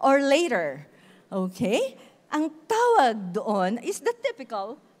sooner or later. Okay? Ang tawag doon is the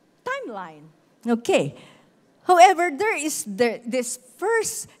typical timeline. Okay. However, there is this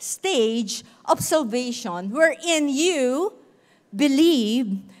first stage of salvation wherein you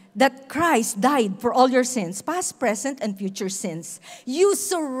believe that Christ died for all your sins, past, present, and future sins. You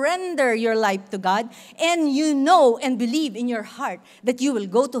surrender your life to God, and you know and believe in your heart that you will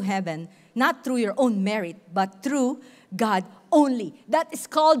go to heaven, not through your own merit, but through God only. That is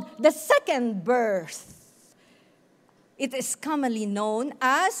called the second birth. It is commonly known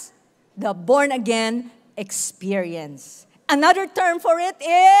as the born-again experience. Another term for it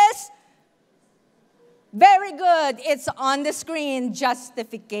is very good. It's on the screen.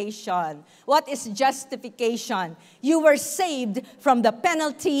 Justification. What is justification? You were saved from the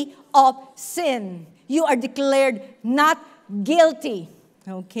penalty of sin. You are declared not guilty.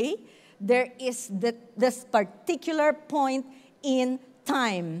 Okay? There is this particular point in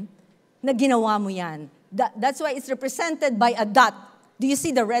time na ginawa mo yan. That's why it's represented by a dot. Do you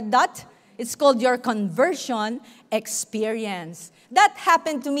see the red dot? It's called your conversion experience. That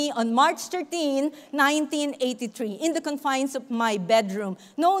happened to me on March 13, 1983, in the confines of my bedroom.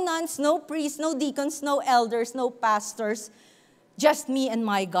 No nuns, no priests, no deacons, no elders, no pastors, just me and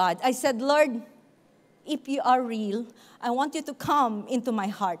my God. I said, Lord, if you are real, I want you to come into my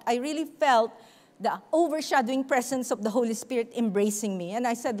heart. I really felt the overshadowing presence of the Holy Spirit embracing me. And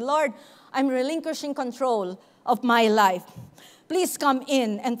I said, Lord, I'm relinquishing control of my life. Please come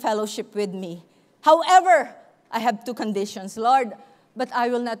in and fellowship with me. However, I have 2 conditions. Lord, but I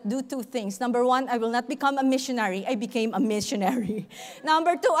will not do 2 things. Number 1, I will not become a missionary. I became a missionary.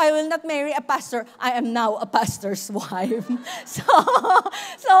 Number 2, I will not marry a pastor. I am now a pastor's wife. So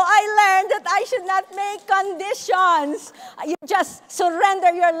I learned that I should not make conditions. You just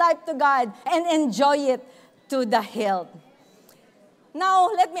surrender your life to God and enjoy it to the hilt. Now,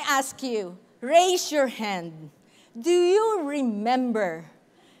 let me ask you, raise your hand. Do you remember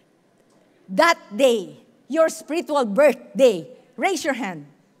that day, your spiritual birthday? Raise your hand.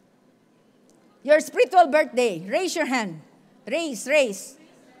 Your spiritual birthday. Raise your hand. Raise.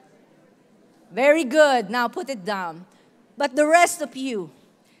 Very good. Now put it down. But the rest of you,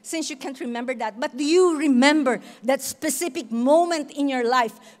 since you can't remember that, but do you remember that specific moment in your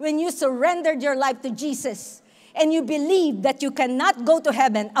life when you surrendered your life to Jesus and you believe that you cannot go to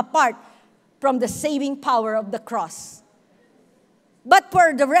heaven apart from the saving power of the cross? But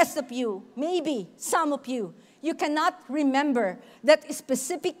for the rest of you, maybe some of you, you cannot remember that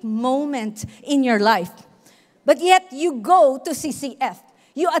specific moment in your life. But yet you go to CCF.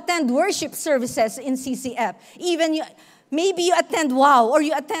 You attend worship services in CCF. Maybe you attend WOW or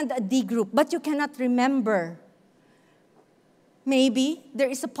you attend a D group, but you cannot remember. Maybe there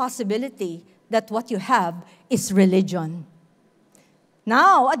is a possibility that what you have is religion.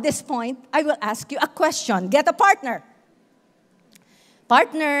 Now, at this point, I will ask you a question. Get a partner.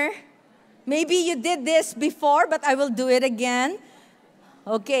 Partner, maybe you did this before, but I will do it again.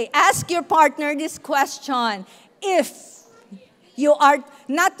 Okay, ask your partner this question. If you are,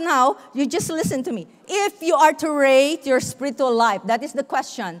 not now, you just listen to me. If you are to rate your spiritual life, that is the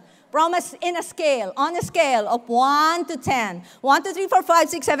question. Promise on a scale of 1 to 10. 1, 2, 3, 4, 5,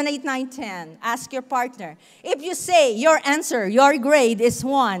 6, 7, 8, 9, 10. Ask your partner. If you say your answer, your grade is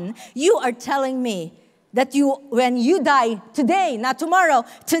 1, you are telling me that when you die today, not tomorrow,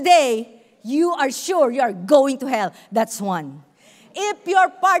 today, you are sure you are going to hell. That's 1. If your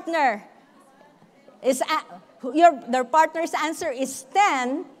partner their partner's answer is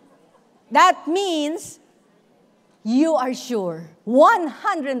 10, that means you are sure,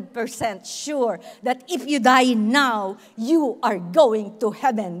 100% sure, that if you die now, you are going to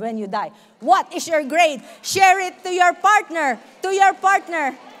heaven when you die. What is your grade? Share it to your partner.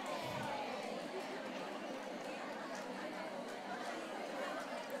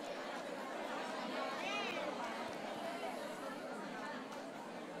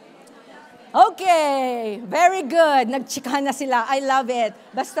 Okay, very good. Nagchikahan na sila. I love it.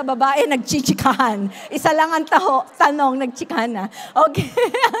 Basta babae, nagchichikahan. Isa lang ang tanong, nagchikahan na. Okay.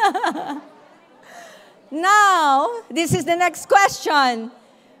 Now, this is the next question.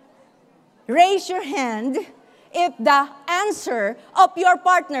 Raise your hand if the answer of your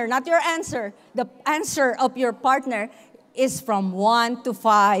partner, not your answer, the answer of your partner is from 1 to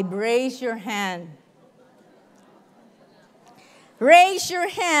 5. Raise your hand. Raise your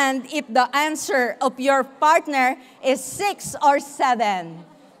hand if the answer of your partner is 6 or 7.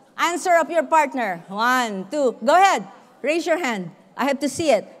 Answer of your partner. 1, 2. Go ahead. Raise your hand. I have to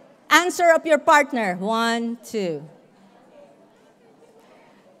see it. Answer of your partner. 1, 2.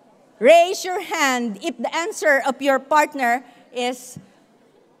 Raise your hand if the answer of your partner is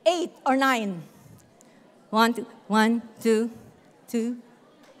 8 or 9. 1, 2, 1, 2, 2,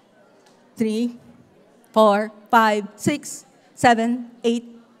 3, 4, 5, 6, 7, 8.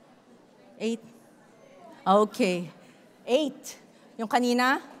 8. Okay. 8. Yung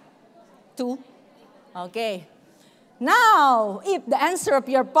kanina? 2. Okay. Now, if the answer of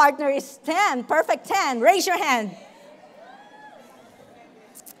your partner is 10, perfect 10, raise your hand.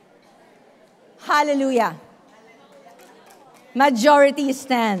 Hallelujah. Majority is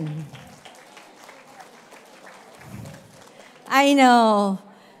 10. I know.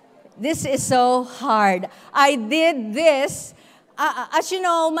 This is so hard. I did this. As you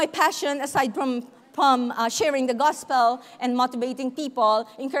know, my passion, aside from sharing the gospel and motivating people,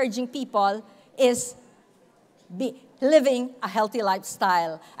 encouraging people, is living a healthy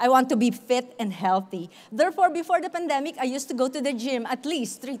lifestyle. I want to be fit and healthy. Therefore, before the pandemic, I used to go to the gym at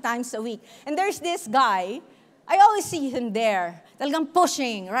least 3 times a week. And there's this guy, I always see him there. Talagang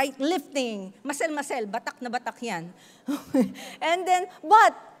pushing, right? Lifting. Masel, batak na batak yan. And then,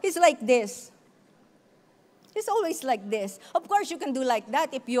 but he's like this. He's always like this. Of course, you can do like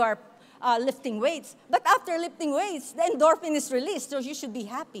that if you are lifting weights. But after lifting weights, the endorphin is released, so you should be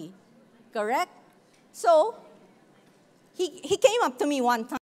happy. Correct? So, he came up to me one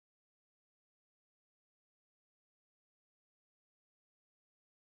time.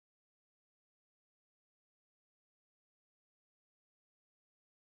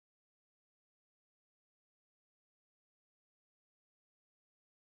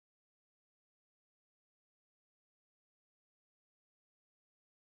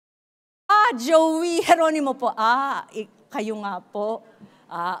 Joey, Geronimo po. Kayo nga po.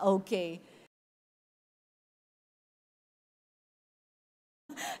 Okay.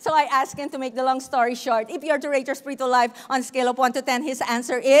 So I asked him, to make the long story short, if you are to rate your spiritual life on a scale of 1 to 10, his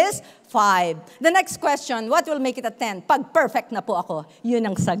answer is 5. The next question, what will make it a 10? Pag perfect na po ako, yun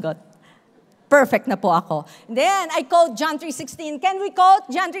ang sagot. Perfect na po ako. Then I quote John 3:16. Can we quote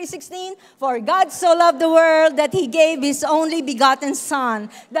John 3:16? For God so loved the world that He gave His only begotten Son,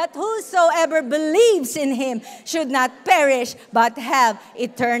 that whosoever believes in Him should not perish but have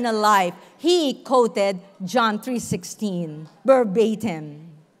eternal life. He quoted John 3:16 verbatim.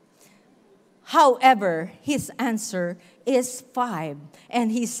 However, his answer is 5.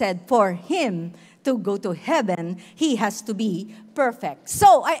 And he said, for him to go to heaven, he has to be perfect.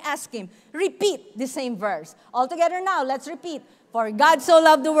 So I asked him, repeat the same verse. All together now, let's repeat. For God so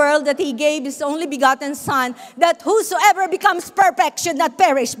loved the world that He gave His only begotten Son, that whosoever becomes perfect should not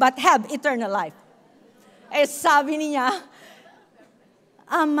perish but have eternal life. Eh sabi niya,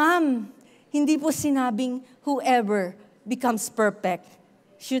 ma'am, hindi po sinabing whoever becomes perfect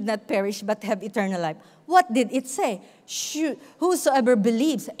should not perish but have eternal life. What did it say? Whosoever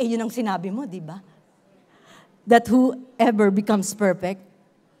believes, yun ang sinabi mo, di ba? that whoever becomes perfect.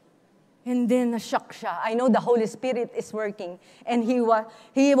 And then na-shock siya. I know the Holy Spirit is working. And he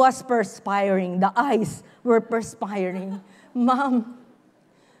was perspiring. The eyes were perspiring. Ma'am,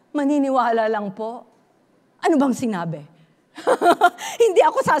 maniniwala lang po. Ano bang sinabi? Hindi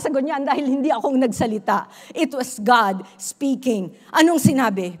ako sasagot niyan dahil hindi akong nagsalita. It was God speaking. Anong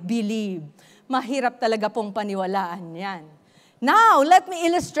sinabi? Believe. Mahirap talaga pong paniwalaan yan. Now, let me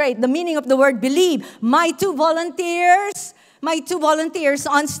illustrate the meaning of the word believe. My two volunteers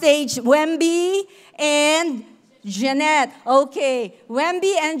on stage, Wemby and Jeanette. Okay,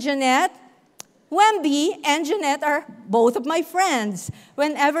 Wemby and Jeanette are both of my friends.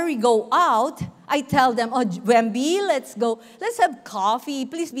 Whenever we go out, I tell them, oh, Wemby, let's go. Let's have coffee.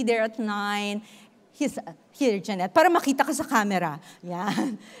 Please be there at 9. Here, Jeanette, para makita ka sa camera.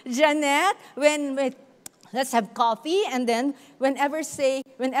 Yan. Jeanette, let's have coffee, and then whenever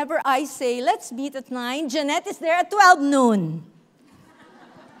I say, let's meet at 9, Jeanette is there at 12 noon.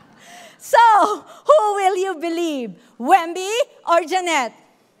 So, who will you believe? Wemby or Jeanette?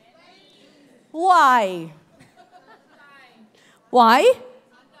 Why? Why?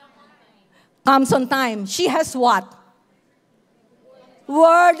 Comes on time. She has what?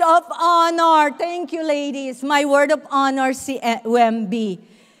 Word of honor. Thank you, ladies. My word of honor, si Wemby.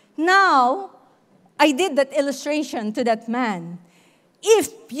 Now, I did that illustration to that man.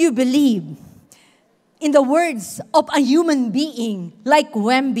 If you believe in the words of a human being like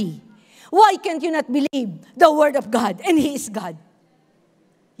Wemby, why can't you not believe the word of God? And He is God.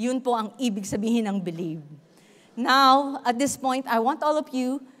 Yun po ang ibig sabihin ng believe. Now, at this point, I want all of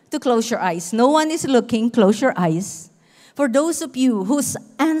you to close your eyes. No one is looking. Close your eyes. For those of you whose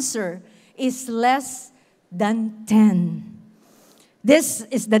answer is less than 10, this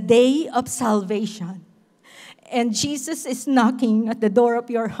is the day of salvation. And Jesus is knocking at the door of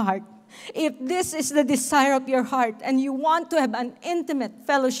your heart. If this is the desire of your heart and you want to have an intimate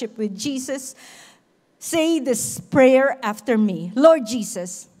fellowship with Jesus, say this prayer after me. Lord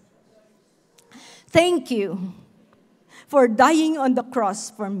Jesus, thank you for dying on the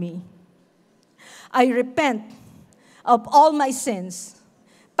cross for me. I repent of all my sins,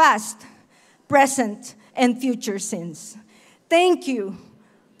 past, present, and future sins. Thank you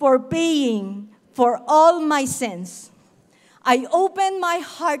for paying for all my sins. I open my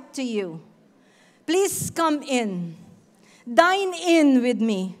heart to you. Please come in, dine in with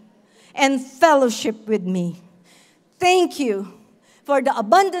me, and fellowship with me. Thank you for the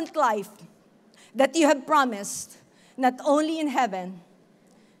abundant life that you have promised, not only in heaven,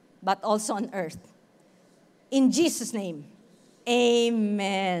 but also on earth. In Jesus' name,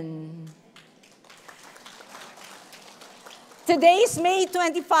 amen. Today is May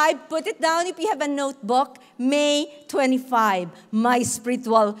 25. Put it down if you have a notebook. May 25, my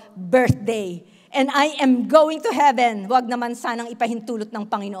spiritual birthday. And I am going to heaven. Wag naman sanang ipahintulot ng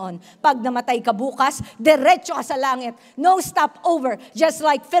Panginoon. Pag namatay ka bukas, diretso ka sa langit. No stopover. Just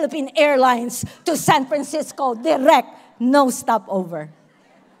like Philippine Airlines to San Francisco. Direct. No stopover.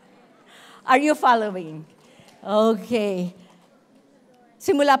 Are you following? Okay.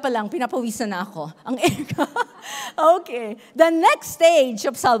 Simula pa lang, pinapawisan na ako. Ang Okay. The next stage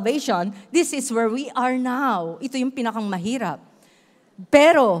of salvation, this is where we are now. Ito yung pinakang mahirap.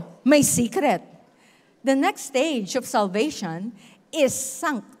 Pero may secret. The next stage of salvation is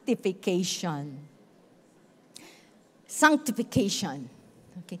sanctification. Sanctification.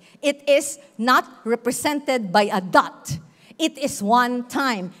 Okay. It is not represented by a dot. It is one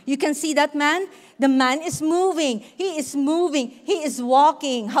time. You can see that man? The man is moving. He is moving. He is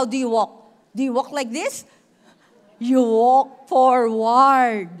walking. How do you walk? Do you walk like this? You walk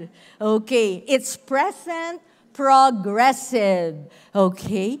forward. Okay. It's present, progressive.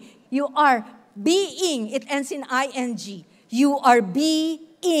 Okay. You are being. It ends in ing. You are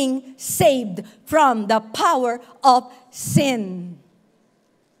being saved from the power of sin.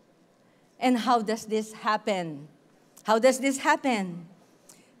 And how does this happen? How does this happen?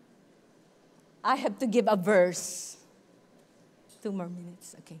 I have to give a verse. 2 more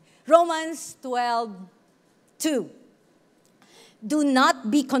minutes. Okay. Romans 12:2. Do not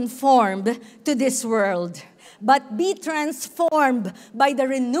be conformed to this world, but be transformed by the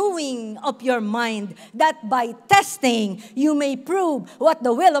renewing of your mind, that by testing you may prove what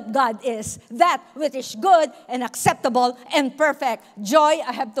the will of God is, that which is good and acceptable and perfect. Joy,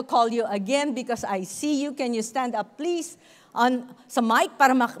 I have to call you again because I see you. Can you stand up, please? Sa mic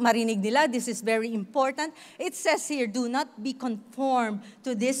para marinig nila. This is very important. It says here, do not be conformed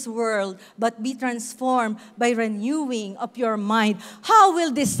to this world, but be transformed by renewing of your mind. How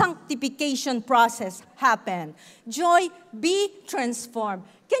will this sanctification process happen? Joy, be transformed.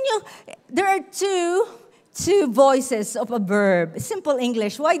 There are two voices of a verb. Simple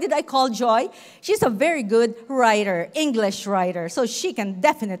English. Why did I call Joy? She's a very good writer, English writer, so she can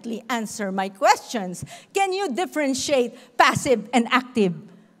definitely answer my questions. Can you differentiate passive and active?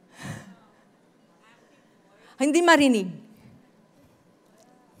 Hindi marinig.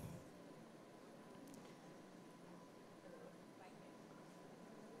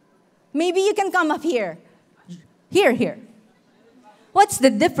 Maybe you can come up here. Here. What's the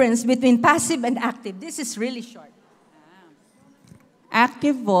difference between passive and active? This is really short.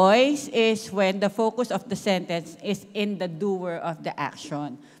 Active voice is when the focus of the sentence is in the doer of the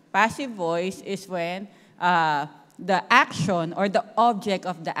action. Passive voice is when the action or the object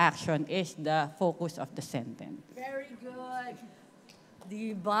of the action is the focus of the sentence. Very good.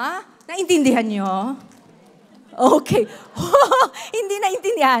 Diba? Naintindihan nyo? Okay. Hindi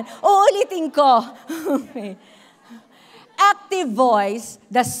naintindihan. Uulitin ko. Okay. Active voice,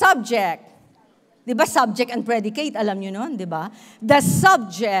 the subject. Diba subject and predicate? Alam nyo nun, diba? The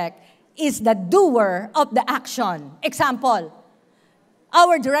subject is the doer of the action. Example,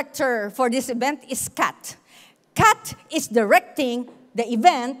 our director for this event is Kat. Kat is directing the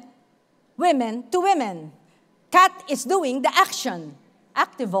event, women to women. Kat is doing the action.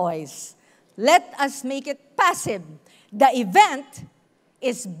 Active voice. Let us make it passive. The event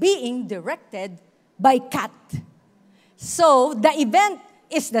is being directed by Kat. So, the event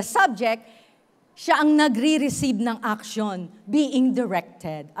is the subject. Siya ang nagre-receive ng action, being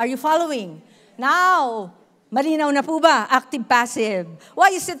directed. Are you following? Now, malinaw na po ba? Active, passive.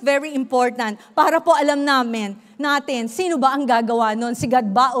 Why is it very important? Para po alam natin, sino ba ang gagawa nun? Si God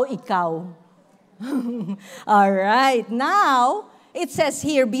ba o ikaw? Alright, now, it says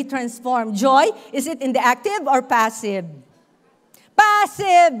here, be transformed. Joy, is it in the active or passive?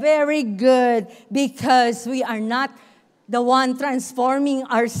 Passive, very good. Because we are not the one transforming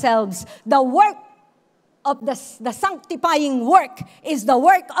ourselves. The work of the sanctifying work is the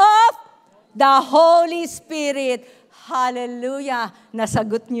work of the Holy Spirit. Hallelujah!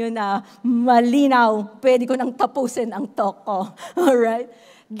 Nasagot nyo na malinaw. Pwede ko nang tapusin ang talk ko. Alright?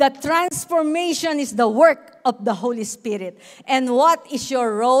 The transformation is the work of the Holy Spirit. And what is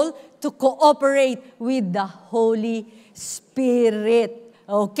your role? To cooperate with the Holy Spirit.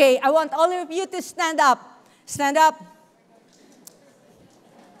 Okay, I want all of you to stand up. Stand up.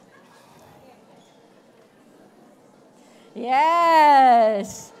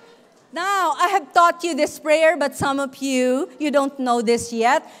 Yes. Now, I have taught you this prayer, but some of you don't know this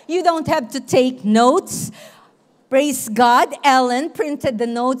yet. You don't have to take notes. Praise God. Ellen printed the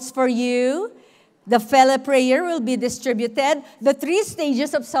notes for you. The fellow prayer will be distributed. The 3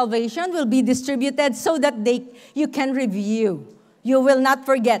 stages of salvation will be distributed so that you can review. You will not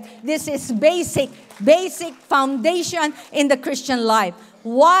forget. This is basic foundation in the Christian life.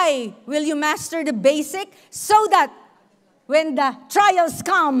 Why will you master the basic? So that when the trials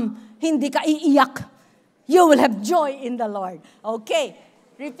come, hindi ka iiyak. You will have joy in the Lord. Okay,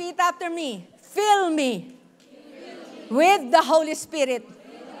 repeat after me. Fill me with the Holy Spirit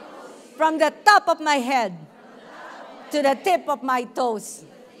from the top of my head to the tip of my toes.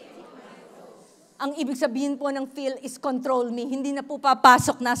 Ang ibig sabihin po ng fill is control me. Hindi na po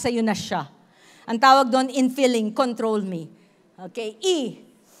papasok, nasa iyo na siya. Ang tawag doon, infilling, control me. Okay, E,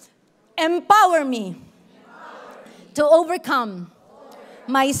 empower me to overcome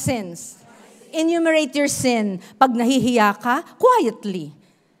my sins. Enumerate your sin. Pag nahihiya ka, quietly.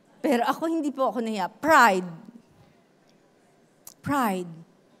 Pero ako, hindi po ako nahiya. Pride.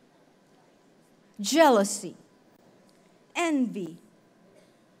 Jealousy. Envy.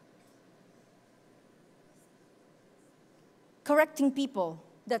 Correcting people.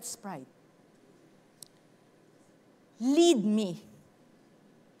 That's pride. Lead me.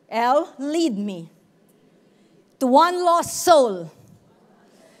 L, lead me to one lost soul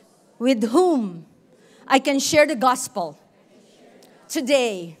with whom I can share the gospel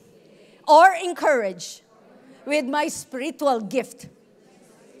today or encourage with my spiritual gift.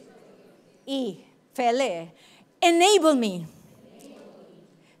 E, Fele, enable me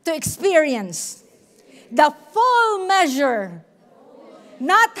to experience the full measure,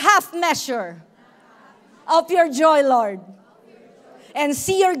 not half measure, of your joy, Lord, and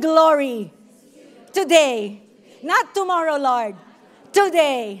see your glory today. Not tomorrow, Lord.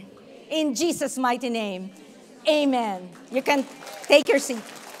 Today. In Jesus' mighty name. Amen. You can take your seat.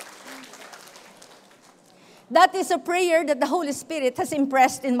 That is a prayer that the Holy Spirit has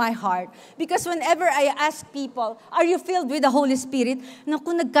impressed in my heart. Because whenever I ask people, are you filled with the Holy Spirit?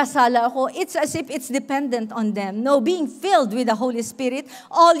 Naku, nagkasala ako. It's as if it's dependent on them. No, being filled with the Holy Spirit,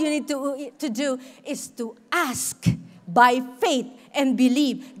 all you need to do is to ask by faith and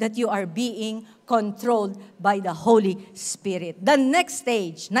believe that you are being controlled by the Holy Spirit. The next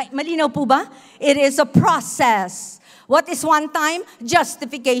stage, malinaw po ba? It is a process. What is one time?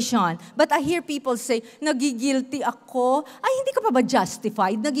 Justification. But I hear people say, nagigilty ako. Ay, hindi ka pa ba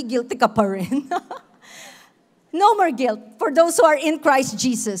justified? Nagigilty ka pa rin. No more guilt for those who are in Christ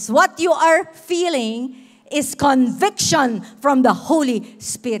Jesus. What you are feeling is conviction from the Holy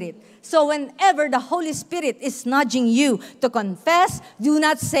Spirit. So whenever the Holy Spirit is nudging you to confess, do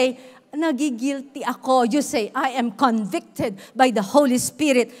not say, nagigilty ako. You say, I am convicted by the Holy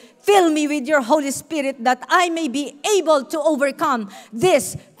Spirit. Fill me with your Holy Spirit that I may be able to overcome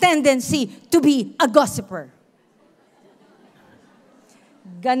this tendency to be a gossiper.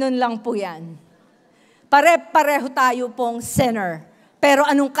 Ganun lang po yan. Pare-pareho tayo pong sinner. Pero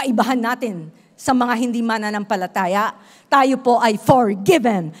anong kaibahan natin sa mga hindi mananampalataya? Tayo po ay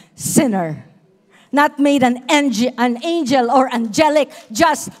forgiven sinner. Not made an angel or angelic,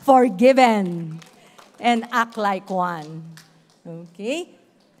 just forgiven. And act like one. Okay?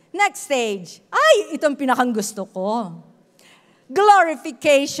 Next stage. Ay, itong pinakang gusto ko.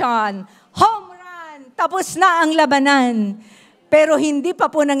 Glorification. Home run. Tapos na ang labanan. Pero hindi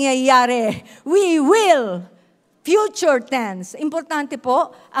pa po nangyayari. We will. Future tense. Importante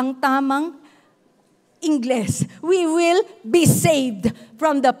po ang tamang English. We will be saved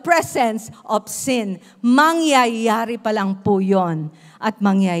from the presence of sin. Mangyayari pa lang po yun. At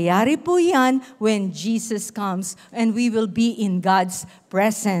mangyayari po yan when Jesus comes and we will be in God's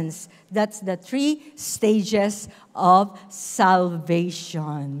presence. That's the 3 stages of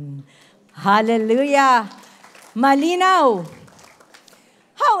salvation. Hallelujah! Malinaw!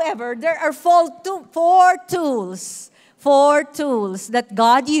 However, there are 4 tools that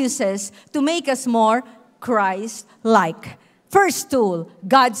God uses to make us more Christ-like. First tool,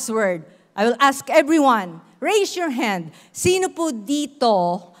 God's Word. I will ask everyone, raise your hand. Sino po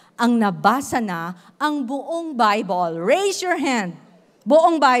dito ang nabasa na ang buong Bible? Raise your hand.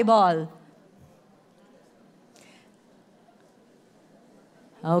 Buong Bible.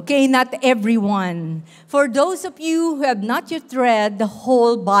 Okay, not everyone. For those of you who have not yet read the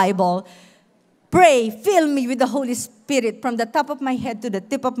whole Bible, pray, fill me with the Holy Spirit from the top of my head to the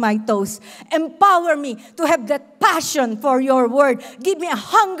tip of my toes. Empower me to have that passion for your word. Give me a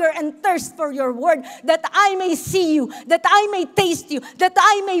hunger and thirst for your word that I may see you, that I may taste you, that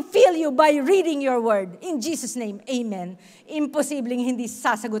I may feel you by reading your word. In Jesus' name, amen. Imposibleng hindi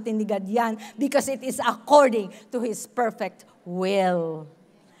sasagutin ni God yan because it is according to His perfect will.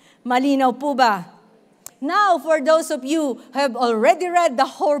 Malinaw po ba? Now, for those of you who have already read the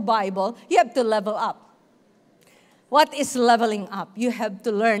whole Bible, you have to level up. What is leveling up? You have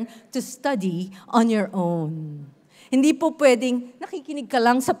to learn to study on your own. Hindi po pwedeng nakikinig ka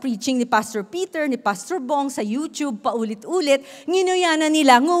lang sa preaching ni Pastor Peter, ni Pastor Bong, sa YouTube, paulit-ulit, nginuyanan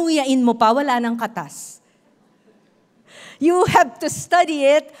nila, nguyain mo pa, wala nang katas. You have to study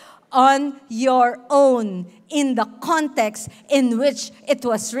it on your own, in the context in which it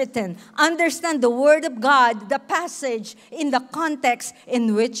was written. Understand the Word of God, the passage, in the context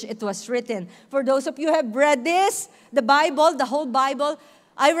in which it was written. For those of you who have read this, the Bible, the whole Bible,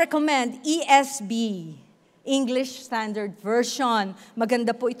 I recommend ESV, English Standard Version.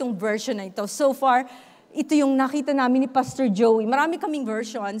 Maganda po itong version na ito. So far, ito yung nakita namin ni Pastor Joey. Marami kaming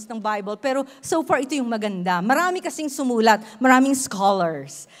versions ng Bible, pero so far ito yung maganda. Marami kasing sumulat, maraming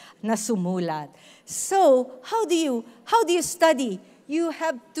scholars na sumulat. So, how do you study? You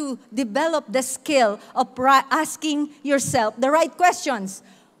have to develop the skill of asking yourself the right questions.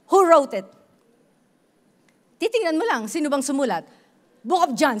 Who wrote it? Titingnan mo lang, sino bang sumulat? Book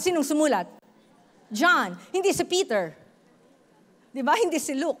of John, sinong sumulat? John, hindi si Peter. Di ba? Hindi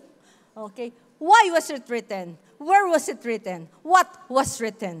si Luke. Okay. Why was it written? Where was it written? What was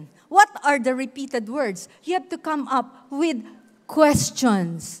written? What are the repeated words? You have to come up with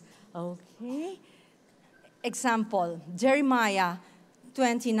questions. Okay. Example, Jeremiah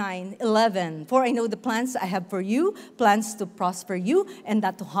 29:11. For I know the plans I have for you, plans to prosper you and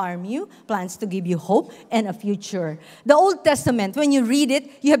not to harm you, plans to give you hope and a future. The Old Testament, when you read it,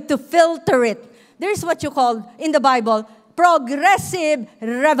 you have to filter it. There's what you call, in the Bible, progressive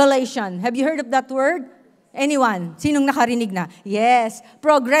revelation. Have you heard of that word? Anyone? Sinong nakarinig na? Yes,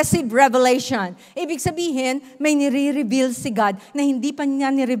 progressive revelation. Ibig sabihin, may nire-reveal si God na hindi pa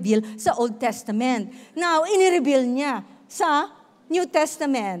niya ni-reveal sa Old Testament. Now, ini-reveal niya sa New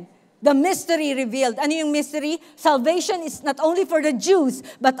Testament. The mystery revealed. Ano yung mystery? Salvation is not only for the Jews,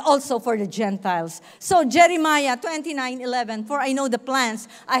 but also for the Gentiles. So, Jeremiah 29:11, for I know the plans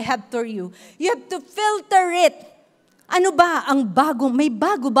I have for you. You have to filter it. Ano ba ang bago? May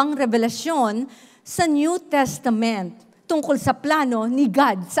bago bang revelasyon sa New Testament tungkol sa plano ni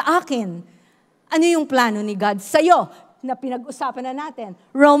God sa akin. Ano yung plano ni God sa'yo na pinag-usapan na natin?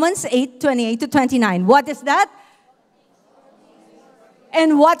 Romans 8:28-29. What is that?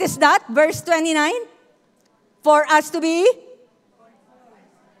 And what is that? Verse 29? For us to be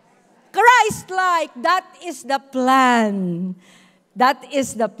Christ-like. That is the plan. That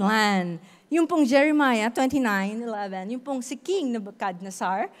is the plan. Yung pong Jeremiah 29:11, yung pong si King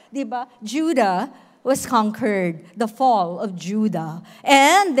Nebuchadnezzar, di ba? Judah was conquered, the fall of Judah.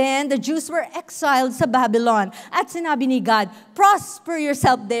 And then the Jews were exiled sa Babylon. At sinabi ni God, prosper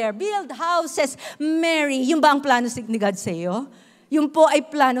yourself there, build houses, marry. Yung ba ang plano ni God sa iyo? Yung po ay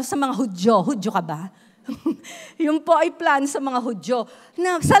plano sa mga Hudyo. Hudyo ka ba? Yung po ay plano sa mga Hudyo.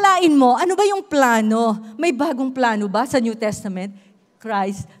 Na salain mo, ano ba yung plano? May bagong plano ba sa New Testament?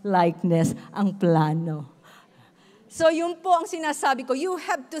 Christ-likeness ang plano. So yun po ang sinasabi ko. You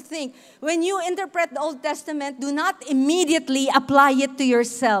have to think, when you interpret the Old Testament, do not immediately apply it to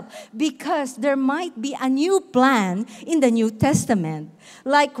yourself because there might be a new plan in the New Testament.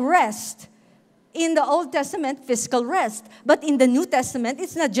 Like rest. In the Old Testament, physical rest. But in the New Testament,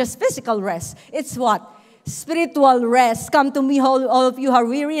 it's not just physical rest. It's what? Spiritual rest. Come to me, all of you who are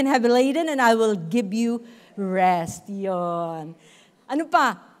weary and heavy laden, and I will give you rest. Yon. Ano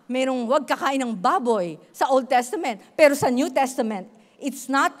pa? Merong huwag kakain ng baboy sa Old Testament. Pero sa New Testament, it's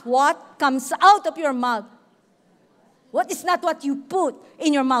not what comes out of your mouth. What is not what you put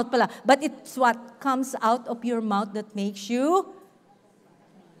in your mouth pala, but it's what comes out of your mouth that makes you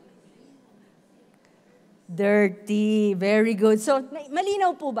dirty. Very good. So,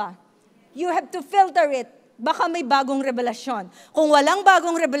 malinaw po ba? You have to filter it. Baka may bagong revelasyon. Kung walang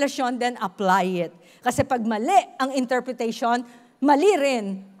bagong revelasyon, then apply it. Kasi pag mali ang interpretation, mali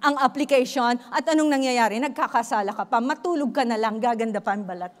rin ang application at anong nangyayari? Nagkakasala ka pa. Matulog ka na lang, gaganda pa ang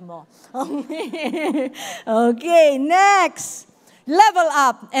balat mo. Okay, next. Level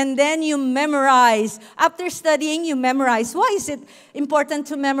up and then you memorize. After studying, you memorize. Why is it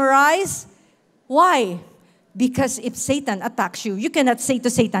important to memorize? Why? Because if Satan attacks you, you cannot say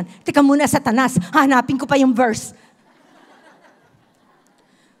to Satan, teka muna, Satanas, hanapin ko pa yung verse.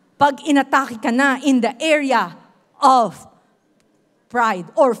 Pag inatake ka na in the area of pride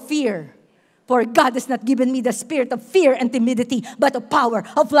or fear. For God has not given me the spirit of fear and timidity, but of power,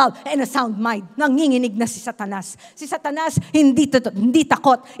 of love, and a sound mind. Nanginginig na si Satanas. Si Satanas, hindi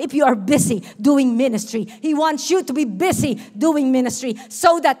takot if you are busy doing ministry. He wants you to be busy doing ministry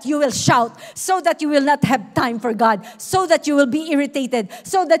so that you will shout, so that you will not have time for God, so that you will be irritated,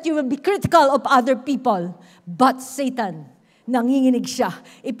 so that you will be critical of other people. But Satan, nanginginig siya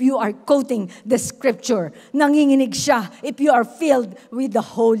if you are quoting the scripture. Nanginginig siya if you are filled with the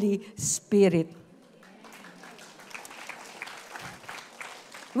Holy Spirit.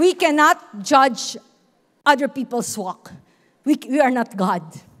 We cannot judge other people's walk. We are not God.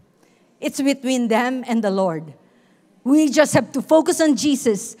 It's between them and the Lord. We just have to focus on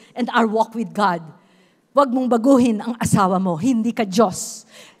Jesus and our walk with God. Huwag mong baguhin ang asawa mo. Hindi ka Diyos.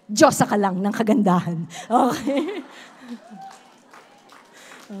 Diyos ka lang ng kagandahan. Okay?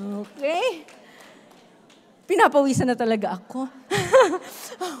 Okay. Pinapawisan na talaga ako.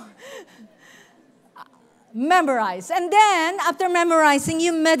 Memorize. And then, after memorizing,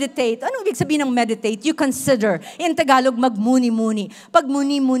 you meditate. Anong ibig sabihin ng meditate? You consider. In Tagalog, magmuni-muni. Pag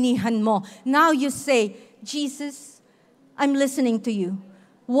muni-munihan mo, now you say, Jesus, I'm listening to you.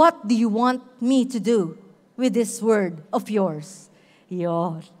 What do you want me to do with this word of yours?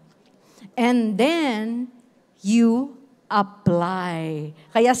 Yon. And then, you apply.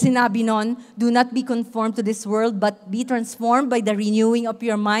 Kaya sinabi nun, do not be conformed to this world, but be transformed by the renewing of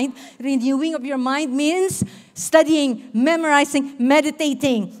your mind. Renewing of your mind means studying, memorizing,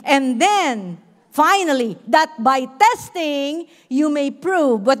 meditating. And then, finally, that by testing, you may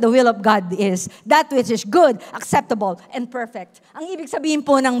prove what the will of God is. That which is good, acceptable, and perfect. Ang ibig sabihin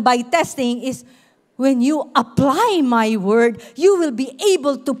po ng by testing is, when you apply my word, you will be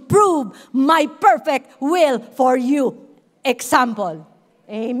able to prove my perfect will for you. Example.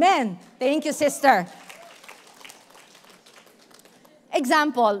 Amen. Thank you, sister.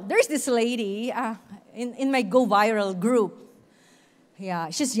 Example. There's this lady in my Go Viral group. Yeah,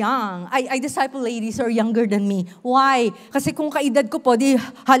 she's young. I disciple ladies who are younger than me. Why? Kasi kung kaedad ko po, di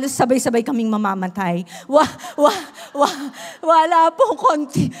halos sabay-sabay kaming mamamatay. Wala pong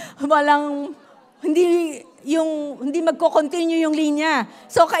konti. Hindi magko-continue yung linya.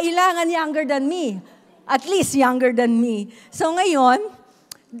 So, kailangan younger than me. At least younger than me. So, ngayon,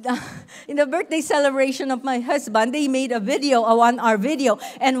 in the birthday celebration of my husband, they made a video, a 1-hour video,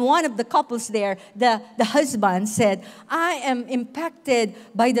 and one of the couples there, the husband said, I am impacted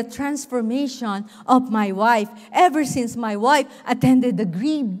by the transformation of my wife. Ever since my wife attended the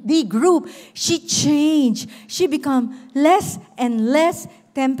D group, she changed. She became less and less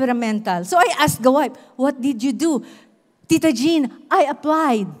temperamental. So I asked the wife, what did you do? Tita Jean, I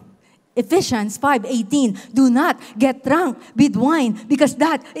applied Ephesians 5:18, do not get drunk with wine because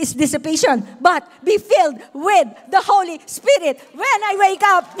that is dissipation, but be filled with the Holy Spirit when I wake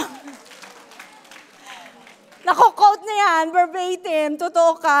up. Nako-quote na yan, verbatim,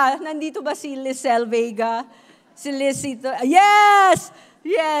 totoo ka. Nandito ba si Lizelle Vega? Si Lizzie, yes!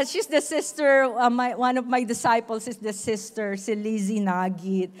 Yes, she's the sister, one of my disciples is the sister, si Lizzie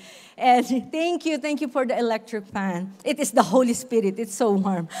Nagit. And thank you for the electric fan. It is the Holy Spirit, it's so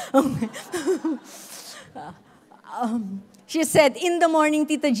warm. She said, in the morning,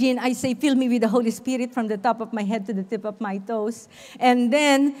 Tita Jean, I say, fill me with the Holy Spirit from the top of my head to the tip of my toes. And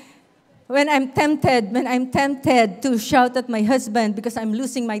then, when I'm tempted to shout at my husband because I'm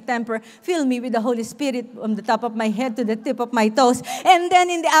losing my temper, fill me with the Holy Spirit from the top of my head to the tip of my toes. And then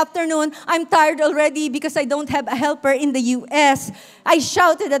in the afternoon, I'm tired already because I don't have a helper in the U.S. I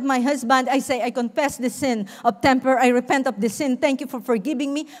shouted at my husband. I say, I confess the sin of temper. I repent of the sin. Thank you for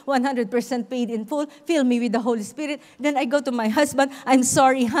forgiving me. 100% paid in full. Fill me with the Holy Spirit. Then I go to my husband. I'm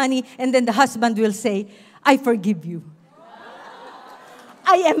sorry, honey. And then the husband will say, I forgive you.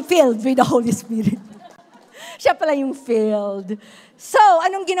 I am filled with the Holy Spirit. Siya pala yung filled. So,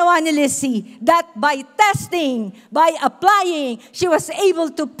 anong ginawa ni Lizzie? That by testing, by applying, she was able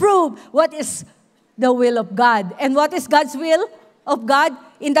to prove what is the will of God. And what is God's will of God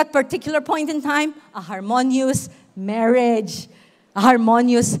in that particular point in time? A harmonious marriage. A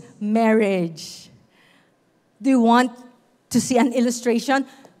harmonious marriage. Do you want to see an illustration?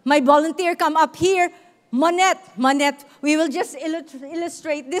 My volunteer, come up here. Monette, we will just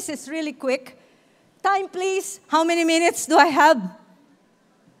illustrate. This is really quick. Time, please. How many minutes do I have?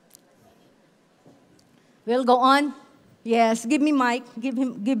 We'll go on. Yes, give me mic.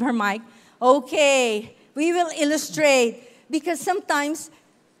 Give her mic. Okay, we will illustrate. Because sometimes,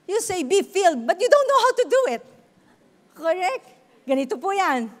 you say, be filled, but you don't know how to do it. Correct? Ganito po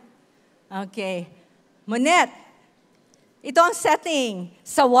yan. Okay. Monette, ito ang setting.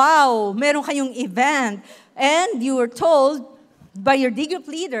 Sa WOW, meron kayong event. And you were told by your D group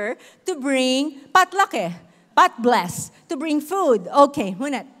leader to bring potluck pot bless, to bring food. Okay,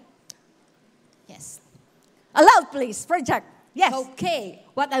 Munat. Yes. Aloud, please. Project. Yes. Okay.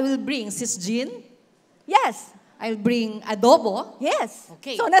 What I will bring, Sis Jean? Yes. I'll bring adobo. Yes.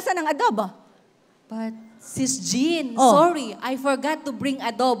 Okay. So, nasa ng adobo? But, Sis Jean, Oh. sorry, I forgot to bring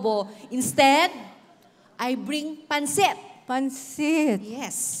adobo. Instead, I bring pansit. Pansit.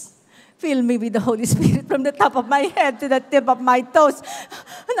 Yes. Fill me with the Holy Spirit from the top of my head to the tip of my toes.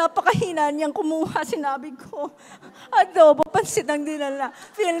 Napakahina niyang kumuha, sinabi ko. Adobo, pansit ang dinala.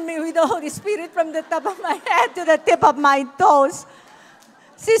 Fill me with the Holy Spirit from the top of my head to the tip of my toes.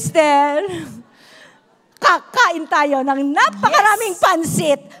 Sister, kakain tayo ng napakaraming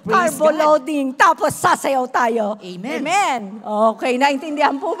pansit, Praise carbo God. loading, tapos sasayaw tayo. Amen. Amen. Okay,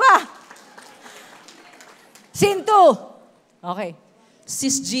 naintindihan po ba? Scene 2. Okay.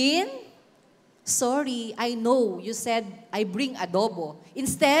 Sis Jean, sorry, I know you said I bring adobo.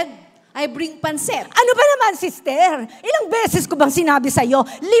 Instead, I bring pansit. Ano ba naman, sister? Ilang beses ko bang sinabi sa'yo?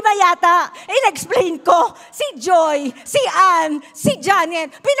 5 yata. In-explain ko. Si Joy, si Ann, si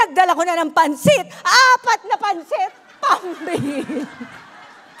Janet. Pinagdala ko na ng pansit. 4 na pansit. Pambihira.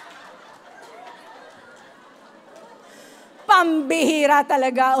 Pambihira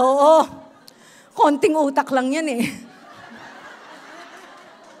talaga, oo. Konting utak lang yan eh.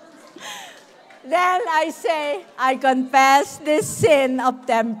 Then I say, I confess this sin of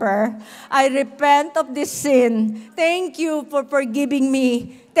temper. I repent of this sin. Thank you for forgiving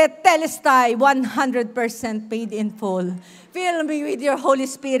me. Tetelestai, 100% paid in full. Fill me with your Holy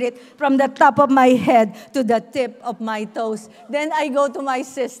Spirit from the top of my head to the tip of my toes. Then I go to my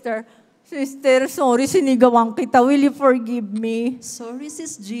sister. Sister, sorry, sinigawan kita. Will you forgive me? Sorry,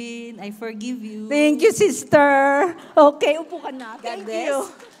 Sis Jean, I forgive you. Thank you, sister. Okay, upo ka na. Thank bless. you.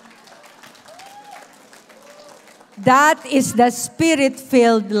 That is the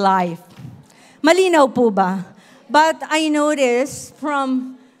Spirit-filled life. Malinaw po ba? But I notice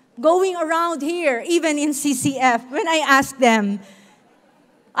from going around here, even in CCF, when I ask them,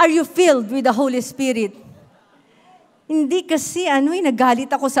 are you filled with the Holy Spirit? Hindi kasi, nagalit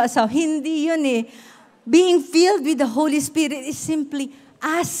ako sa asawa. Hindi yun eh. Being filled with the Holy Spirit is simply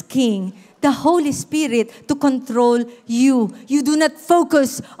asking the Holy Spirit to control you. You do not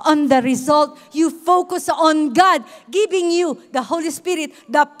focus on the result. You focus on God giving you, the Holy Spirit,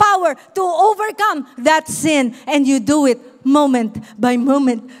 the power to overcome that sin. And you do it moment by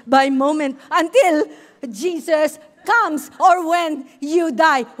moment by moment until Jesus comes or when you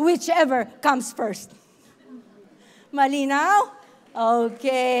die, whichever comes first. Malinaw?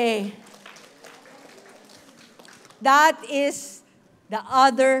 Okay. That is the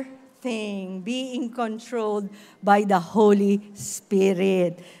other thing, being controlled by the Holy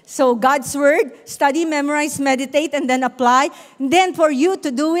Spirit. So God's Word, study, memorize, meditate, and then apply. And then for you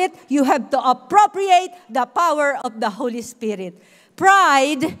to do it, you have to appropriate the power of the Holy Spirit.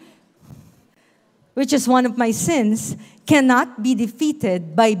 Pride, which is one of my sins, cannot be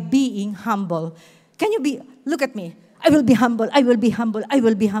defeated by being humble. Can you be, look at me, I will be humble, I will be humble, I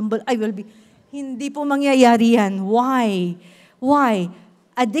will be humble, I will be. Hindi po mangyayari yan. Why? Why?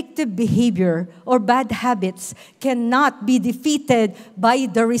 Addictive behavior or bad habits cannot be defeated by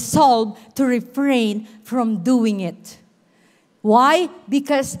the resolve to refrain from doing it. Why?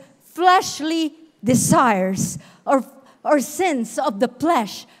 Because fleshly desires or sins of the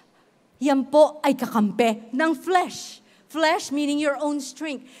flesh, yan po ay kakampi ng flesh. Flesh meaning your own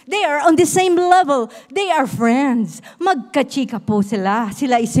strength. They are on the same level. They are friends. Magkachika po sila.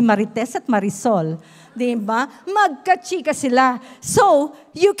 Sila si Marites at Marisol. Diba? Magkachika sila. So,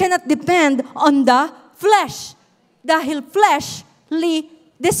 you cannot depend on the flesh. Dahil fleshly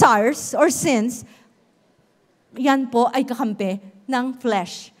desires or sins, yan po ay kakampi ng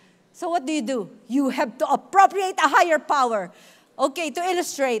flesh. So what do? You have to appropriate a higher power. Okay, to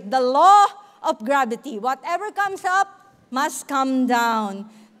illustrate, the law of gravity. Whatever comes up, must come down.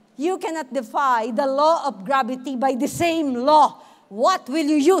 You cannot defy the law of gravity by the same law. What will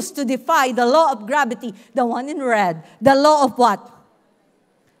you use to defy the law of gravity? The one in red. The law of what?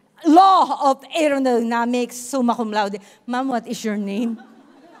 Law of aerodynamics, summa cum laude. Ma'am, what is your name?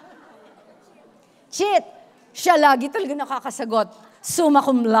 Chit. Siya lagi talaga nakakasagot. Summa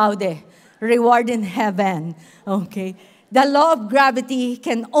cum laude. Reward in heaven. Okay. The law of gravity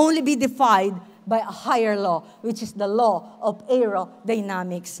can only be defied by a higher law, which is the law of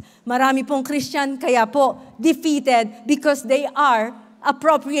aerodynamics. Marami pong Christian kaya po defeated because they are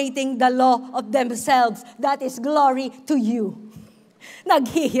appropriating the law of themselves. That is glory to you.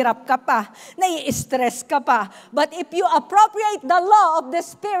 Naghihirap ka pa, nai-stress ka pa. But if you appropriate the law of the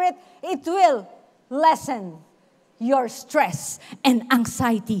Spirit, it will lessen your stress and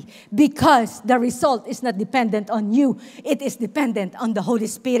anxiety because the result is not dependent on you. It is dependent on the Holy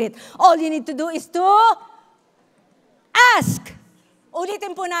Spirit. All you need to do is to ask.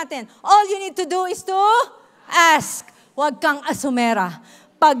 Ulitin po natin. All you need to do is to ask. Huwag kang asumera.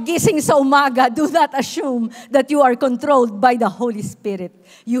 Paggising sa umaga, do not assume that you are controlled by the Holy Spirit.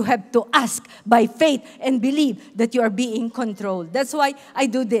 You have to ask by faith and believe that you are being controlled. That's why I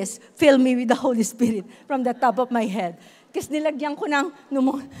do this. Fill me with the Holy Spirit from the top of my head. Kasi nilagyan ko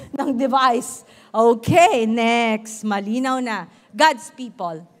ng device. Okay, next. Malinaw na. God's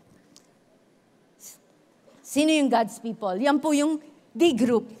people. Sino yung God's people? Yan po yung D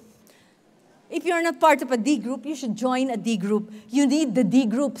group. If you're not part of a D group, you should join a D group. You need the D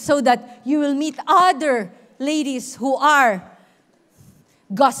group so that you will meet other ladies who are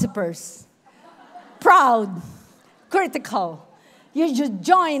gossipers, proud, critical. You should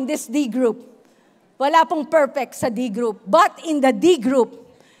join this D group. Wala pong perfect sa D group. But in the D group,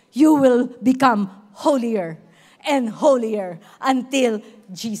 you will become holier and holier until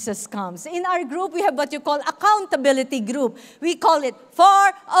Jesus comes. In our group, we have what you call accountability group. We call it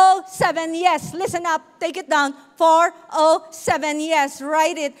 407 Yes. Listen up. Take it down. 407 Yes.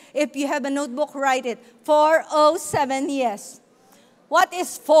 Write it. If you have a notebook, write it. 407 Yes. What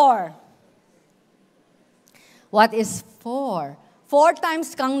is 4? What is 4? 4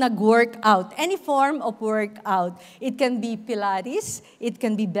 times kang nag-workout. Any form of workout. It can be Pilates. It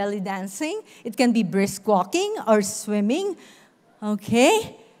can be belly dancing. It can be brisk walking or swimming.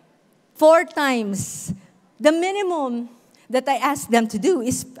 Okay? 4 times. The minimum that I ask them to do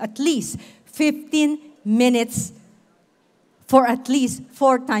is at least 15 minutes for at least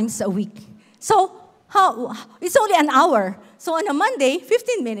 4 times a week. So, it's only an hour. So, on a Monday,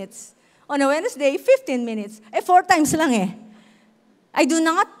 15 minutes. On a Wednesday, 15 minutes. 4 times lang eh. I do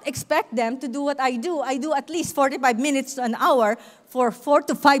not expect them to do what I do. I do at least 45 minutes to an hour for 4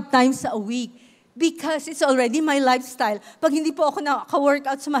 to 5 times a week. Because it's already my lifestyle. Pag hindi po ako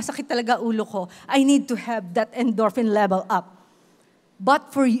naka-workout, sumasakit talaga ulo ko. I need to have that endorphin level up.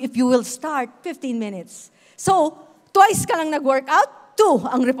 But for you, if you will start, 15 minutes. So, twice ka lang nag-workout,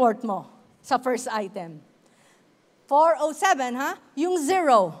 2 ang report mo sa first item. 407, ha? Yung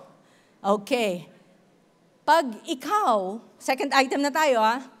 0. Okay. Pag ikaw, second item na tayo,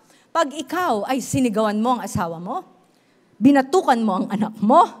 ha? Pag ikaw ay sinigawan mo ang asawa mo, binatukan mo ang anak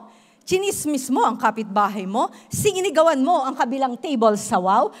mo, chinismis mo ang kapitbahay mo, sinigawan mo ang kabilang table sa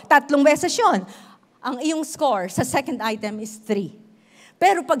wow, 3 beses yun. Ang iyong score sa second item is 3.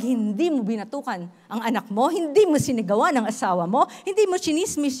 Pero pag hindi mo binatukan ang anak mo, hindi mo sinigawan ang asawa mo, hindi mo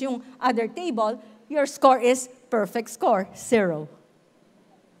chinismis yung other table, your score is perfect score, 0.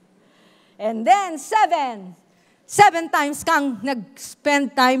 And then, 7. 7 times kang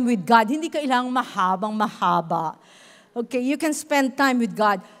nag-spend time with God. Hindi kailangang mahaba. Okay, you can spend time with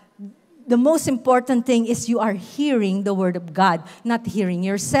God. The most important thing is you are hearing the Word of God, not hearing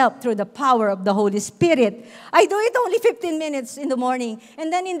yourself through the power of the Holy Spirit. I do it only 15 minutes in the morning. And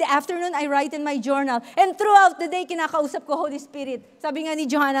then in the afternoon, I write in my journal. And throughout the day, kinakausap ko Holy Spirit. Sabi nga ni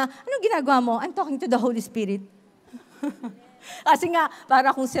Johanna, anong ginagawa mo? I'm talking to the Holy Spirit. Kasi nga,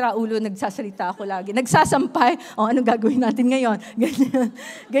 para kung siraulo, nagsasalita ako lagi. Nagsasampay, anong gagawin natin ngayon?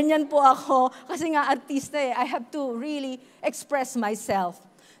 Ganyan po ako. Kasi nga, artista I have to really express myself.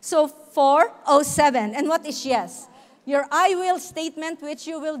 So, 407. And what is yes? Your I will statement which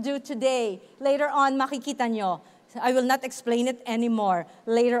you will do today. Later on, makikita nyo. I will not explain it anymore.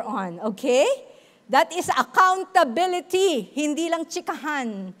 Later on, okay? That is accountability. Hindi lang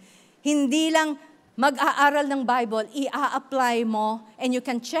chikahan. Hindi lang mag-aaral ng Bible. I-apply mo and you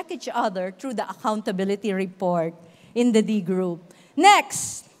can check each other through the accountability report in the D group.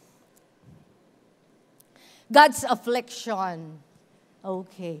 Next. God's affliction.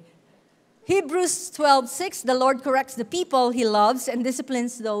 Okay. Hebrews 12:6, the Lord corrects the people He loves and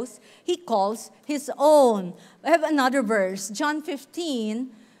disciplines those He calls His own. I have another verse, John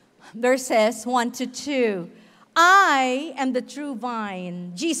 15, verses 1 to 2. I am the true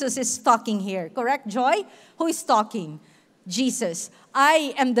vine. Jesus is talking here, correct, Joy? Who is talking? Jesus.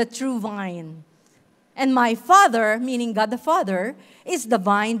 I am the true vine. And my Father, meaning God the Father, is the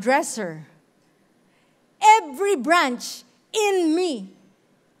vine dresser. Every branch in me.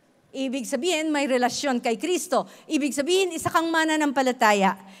 Ibig sabihin, may relasyon kay Kristo. Ibig sabihin, isa kang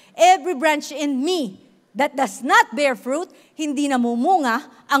mananampalataya. Every branch in me that does not bear fruit, hindi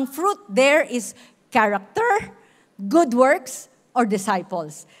namumunga. Ang fruit there is character, good works, or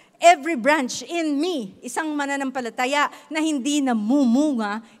disciples. Every branch in me, isang mananampalataya na hindi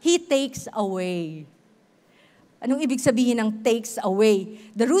namumunga, He takes away. Anong ibig sabihin ng takes away?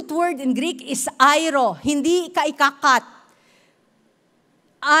 The root word in Greek is airo, hindi ka ikakat.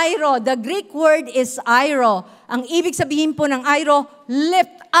 Airo, the Greek word is airo. Ang ibig sabihin po ng airo,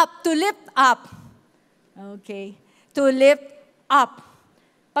 lift up, to lift up. Okay, to lift up.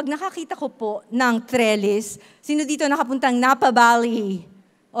 Pag nakakita ko po ng trellis, sino dito nakapuntang Napa Valley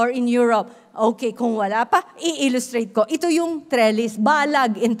or in Europe? Okay, kung wala pa, i-illustrate ko. Ito yung trellis,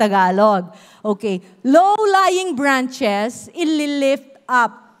 balag in Tagalog. Okay, low-lying branches, ililift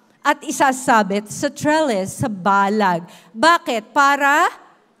up at isasabit sa trellis, sa balag. Bakit? Para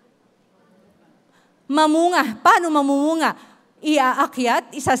mamunga. Paano mamumunga?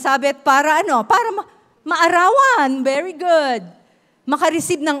 Iaakyat, isasabit para ano? Para maarawan. Very good.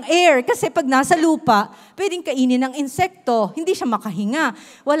 Makareceive ng air. Kasi pag nasa lupa, pwedeng kainin ng insekto. Hindi siya makahinga.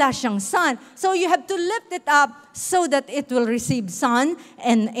 Wala siyang sun. So you have to lift it up so that it will receive sun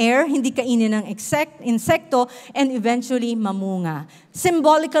and air. Hindi kainin ng insekto and eventually mamunga.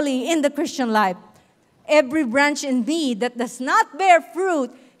 Symbolically, in the Christian life, every branch in me that does not bear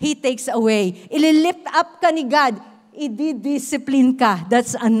fruit, He takes away. Ililift up ka ni God. I-discipline ka.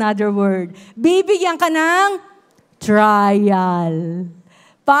 That's another word. Bibigyan ka ng trial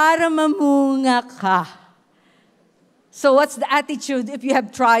para mamunga ka. So what's the attitude if you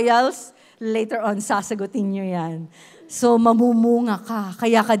have trials? Later on, sasagutin nyo yan. So mamumunga ka,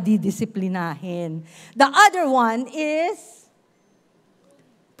 kaya ka didisiplinahin. The other one is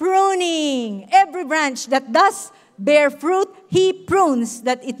pruning. Every branch that does bear fruit, He prunes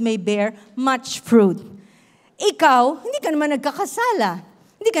that it may bear much fruit. Ikaw, hindi ka naman nagkakasala.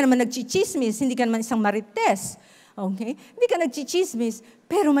 Hindi ka naman nagchichismis. Hindi ka naman isang marites. Okay? Hindi ka nagchichismis,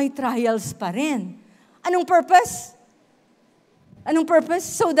 pero may trials pa rin. Anong purpose? Anong purpose?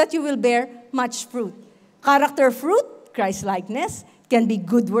 So that you will bear much fruit. Character fruit, Christ-likeness, can be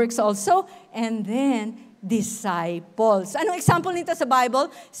good works also, and then disciples. Anong example nito sa Bible?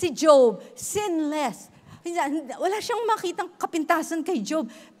 Si Job, sinless. Wala siyang makitang kapintasan kay Job.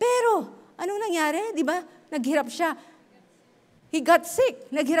 Pero, anong nangyari? Di ba? Naghirap siya. He got sick.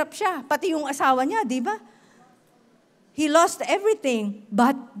 Naghirap siya. Pati yung asawa niya, di ba? He lost everything.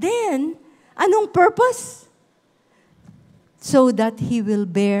 But then, anong purpose? So that he will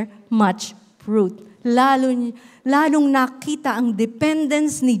bear much fruit. Lalo lalong nakita ang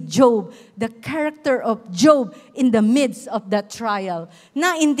dependence ni Job, the character of Job in the midst of that trial.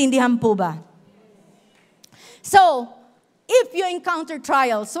 Naintindihan po ba? So, if you encounter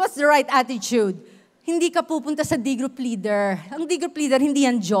trials, what's the right attitude? Hindi ka pupunta sa D-group leader. Ang D-group leader, hindi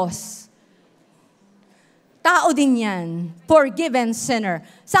yan Diyos. Tao din yan. Forgiven sinner.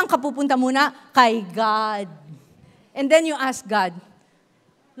 Saan ka pupunta muna? Kay God. And then you ask God,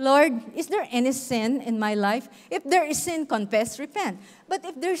 Lord, is there any sin in my life? If there is sin, confess, repent. But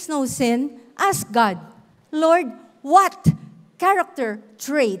if there's no sin, ask God, Lord, what character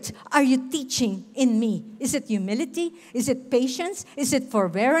trait are you teaching in me? Is it humility? Is it patience? Is it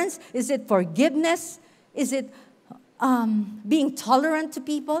forbearance? Is it forgiveness? Is it being tolerant to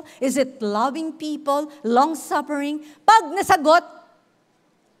people? Is it loving people? Long-suffering? Pag nasagot,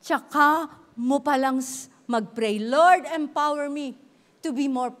 tsaka mo palang mag-pray, Lord, empower me to be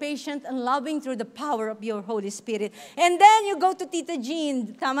more patient and loving through the power of your Holy Spirit. And then you go to Tita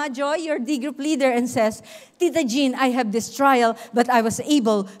Jean, Tama Joy, your D-group leader, and says, Tita Jean, I have this trial, but I was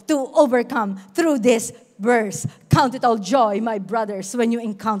able to overcome through this verse. Count it all joy, my brothers, when you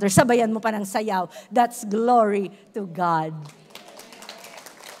encounter. Sabayan mo pa ng sayaw. That's glory to God.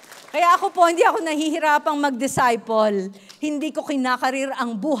 Kaya ako po, hindi ako nahihirapang mag-disciple. Hindi ko kinakarir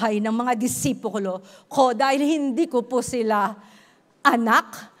ang buhay ng mga disipulo ko dahil hindi ko po sila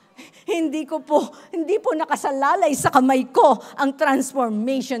anak. Hindi po nakasalalay sa kamay ko ang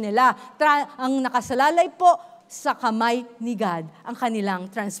transformation nila. Ang nakasalalay po sa kamay ni God ang kanilang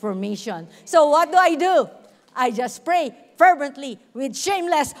transformation. So what do? I just pray fervently with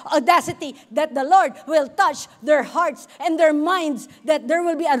shameless audacity that the Lord will touch their hearts and their minds, that there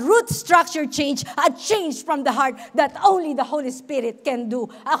will be a root structure change, a change from the heart that only the Holy Spirit can do.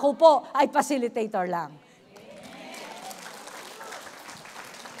 Ako po ay facilitator lang.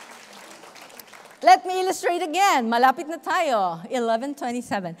 Let me illustrate again. Malapit na tayo.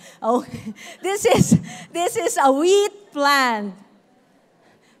 11:27. Oh, this is a wheat plant.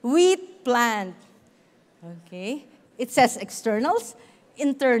 Wheat plant. Okay. It says externals,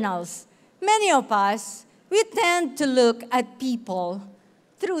 internals. Many of us, we tend to look at people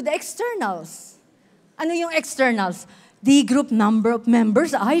through the externals. Ano yung externals? D-group number of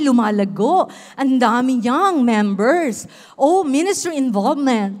members ay lumalago. Ang dami niyang members. Oh, ministry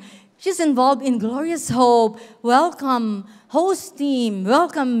involvement. She's involved in Glorious Hope. Welcome, host team.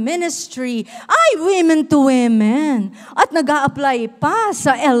 Welcome, ministry. Ay, women to women. At nag-a-apply pa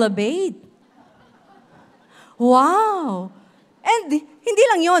sa Elevate. Wow. And hindi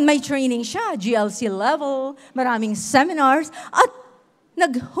lang yon, may training siya. GLC level, maraming seminars. At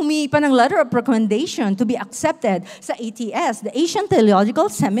naghumi pa ng letter of recommendation to be accepted sa ATS, the Asian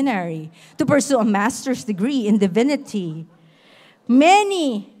Theological Seminary, to pursue a master's degree in divinity.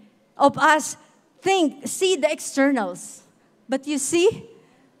 Many of us see the externals. But you see,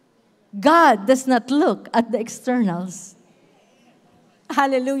 God does not look at the externals.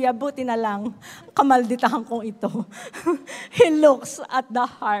 Hallelujah, buti na lang. Kamalditahan kong ito. He looks at the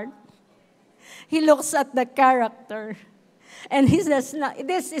heart. He looks at the character. And he says,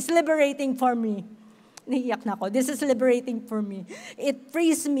 this is liberating for me. Naiiyak na ako. This is liberating for me. It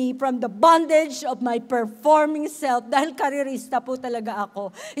frees me from the bondage of my performing self dahil karierista po talaga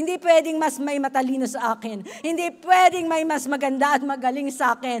ako. Hindi pwedeng mas may matalino sa akin. Hindi pwedeng may mas maganda at magaling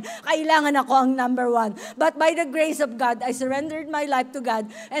sa akin. Kailangan ako ang number one. But by the grace of God, I surrendered my life to God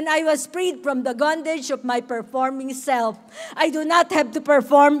and I was freed from the bondage of my performing self. I do not have to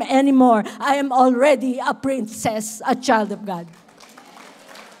perform anymore. I am already a princess, a child of God.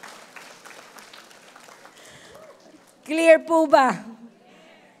 Clear po ba?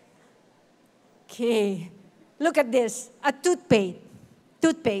 Okay. Look at this. A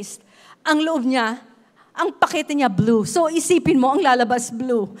toothpaste. Ang loob niya, ang pakete niya blue. So isipin mo, ang lalabas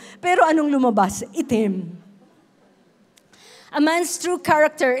blue. Pero anong lumabas? Itim. A man's true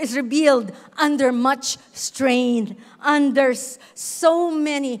character is revealed under much strain, under so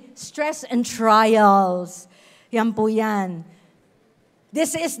many stress and trials. Yan po yan.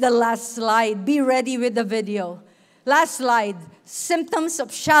 This is the last slide. Be ready with the video. Last slide, symptoms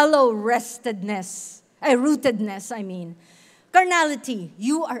of shallow rootedness. Carnality,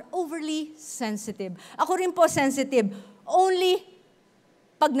 you are overly sensitive. Ako rin po sensitive, only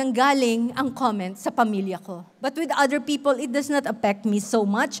pag nanggaling ang comment sa pamilya ko. But with other people, it does not affect me so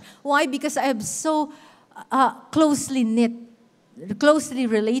much. Why? Because I am so closely knit, closely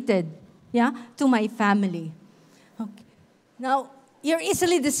related to my family. Okay. Now, you're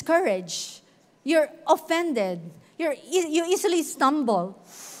easily discouraged. You're offended. You easily stumble.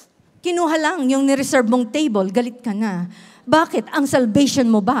 Kinuha lang yung nireserve mong table, galit ka na. Bakit? Ang salvation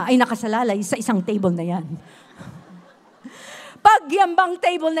mo ba ay nakasalalay sa isang table na yan? Pag yung bang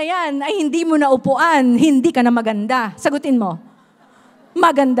table na yan ay hindi mo na upuan, hindi ka na maganda. Sagutin mo.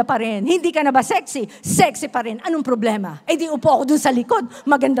 Maganda pa rin. Hindi ka na ba sexy? Sexy pa rin. Anong problema? Eh di upo ako dun sa likod,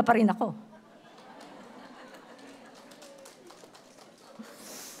 maganda pa rin ako.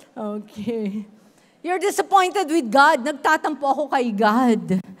 Okay. You're disappointed with God. Nagtatampo ako kay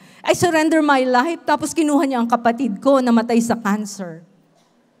God. I surrender my life, tapos kinuha niya ang kapatid ko na matay sa cancer.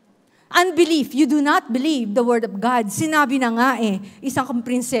 Unbelief, you do not believe the word of God. Sinabi na nga isang kang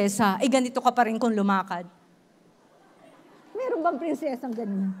prinsesa, ganito ka pa rin kung lumakad. Meron bang prinsesang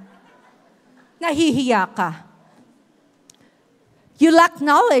ganyan? Nahihiya ka. You lack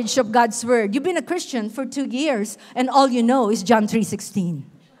knowledge of God's word. You've been a Christian for 2 years, and all you know is John 3:16.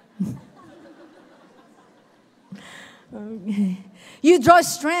 Okay. You draw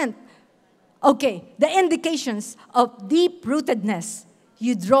strength. Okay, the indications of deep-rootedness.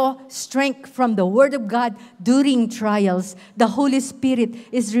 You draw strength from the Word of God during trials. The Holy Spirit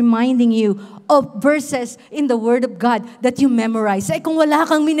is reminding you of verses in the Word of God that you memorize. Kung wala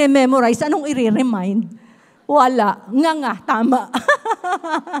kang minememorize, anong i-remind? Wala. Nga, tama.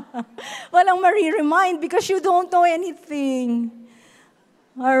 Walang ma-remind because you don't know anything.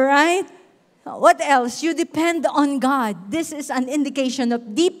 Alright? What else? You depend on God. This is an indication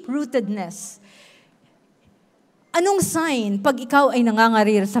of deep-rootedness. Anong sign pag ikaw ay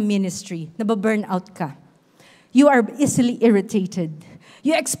nangangarir sa ministry, nababurn out ka? You are easily irritated.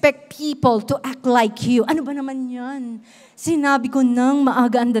 You expect people to act like you. Ano ba naman yan? Sinabi ko nang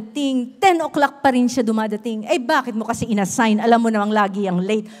maaga ang dating, 10 o'clock pa rin siya dumadating. Bakit mo kasi inassign? Alam mo namang lagi ang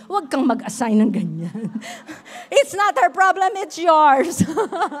late. Huwag kang mag-assign ng ganyan. It's not our problem, it's yours.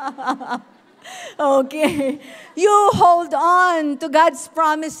 Okay. You hold on to God's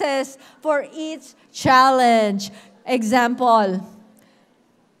promises for each challenge. Example,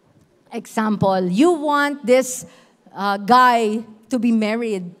 you want this guy to be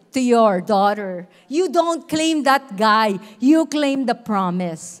married to your daughter. You don't claim that guy. You claim the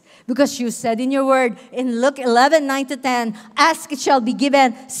promise. Because you said in your word, in Luke 11:9-10, ask it shall be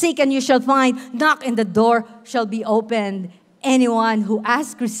given, seek and you shall find, knock and the door shall be opened. Anyone who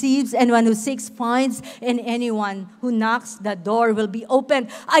asks receives, anyone who seeks finds, and anyone who knocks, the door will be opened.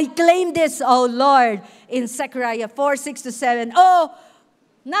 I claim this, O Lord, in Zechariah 4:6-7. Oh,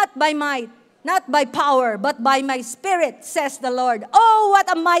 not by might, not by power, but by my spirit, says the Lord. Oh, what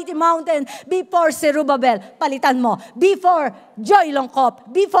a mighty mountain before Zerubbabel. Palitan mo. Before Joy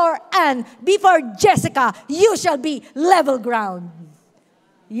Longkop, before Anne, before Jessica, you shall be level ground.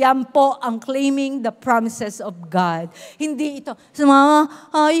 Yan po ang claiming the promises of God. Hindi ito,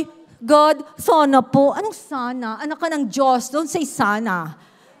 ay, God, sana po. Anong sana? Anak ka ng Diyos. Don't say sana.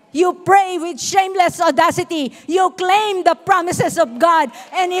 You pray with shameless audacity. You claim the promises of God.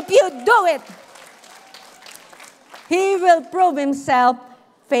 And if you do it, He will prove Himself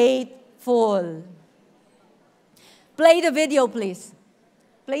faithful. Play the video, please.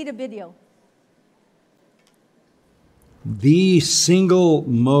 Play the video. The single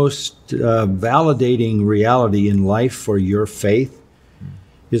most validating reality in life for your faith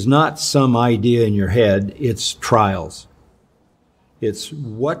is not some idea in your head, it's trials. It's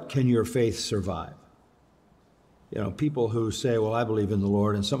what can your faith survive? You know, people who say, well, I believe in the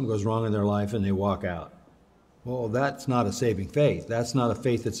Lord, and something goes wrong in their life and they walk out. Well, that's not a saving faith. That's not a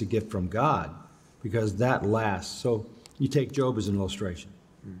faith that's a gift from God, because that lasts. So you take Job as an illustration.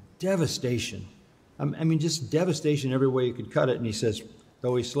 Devastation. I mean, just devastation every way you could cut it. And he says,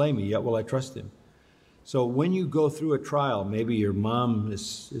 though he slay me, yet will I trust him. So when you go through a trial, maybe your mom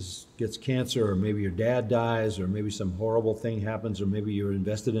gets cancer, or maybe your dad dies, or maybe some horrible thing happens, or maybe you're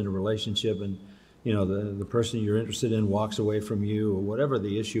invested in a relationship and you know the person you're interested in walks away from you, or whatever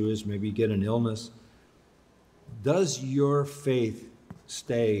the issue is, maybe you get an illness. Does your faith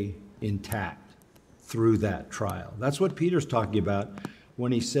stay intact through that trial? That's what Peter's talking about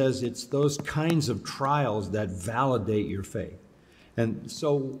when he says it's those kinds of trials that validate your faith. And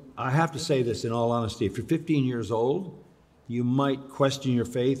so I have to say this in all honesty. If you're 15 years old, you might question your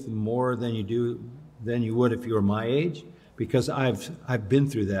faith more than you would if you were my age, because I've been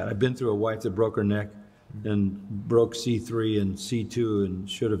through that. I've been through a wife that broke her neck and broke C3 and C2 and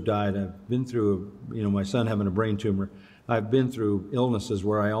should have died. I've been through, my son having a brain tumor. I've been through illnesses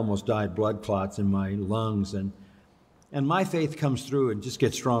where I almost died, blood clots in my lungs, and my faith comes through and just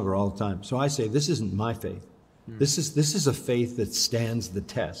gets stronger all the time. So I say, this isn't my faith. This is a faith that stands the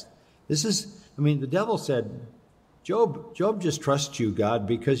test. The devil said, Job just trusts you, God,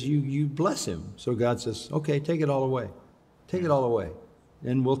 because you bless him. So God says, okay, take it all away. Take it all away.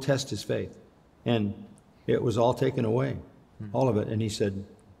 And we'll test his faith. And it was all taken away, all of it. And he said,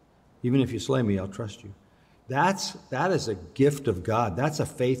 even if you slay me, I'll trust you. That is a gift of God. That's a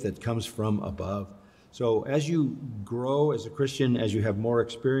faith that comes from above. So as you grow as a Christian, as you have more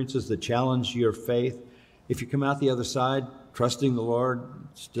experiences that challenge your faith, if you come out the other side, trusting the Lord,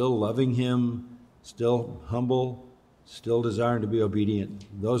 still loving Him, still humble, still desiring to be obedient,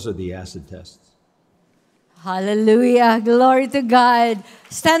 those are the acid tests. Hallelujah. Glory to God.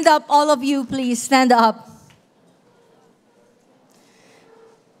 Stand up, all of you, please. Stand up.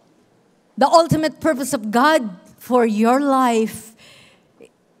 The ultimate purpose of God for your life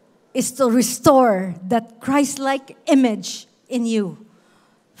is to restore that Christ-like image in you.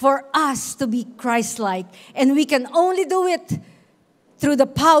 For us to be Christ-like. And we can only do it through the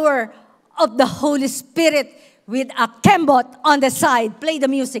power of the Holy Spirit with a kembot on the side. Play the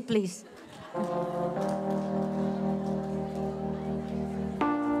music, please.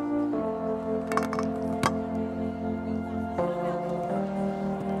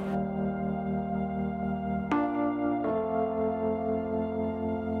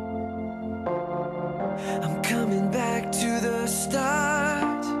 I'm coming back to the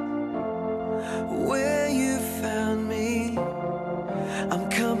start, where you found me. I'm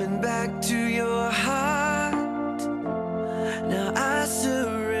coming back to your heart. Now I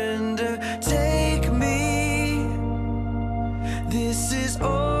surrender. Take me. This is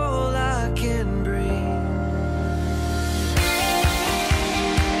all I can bring.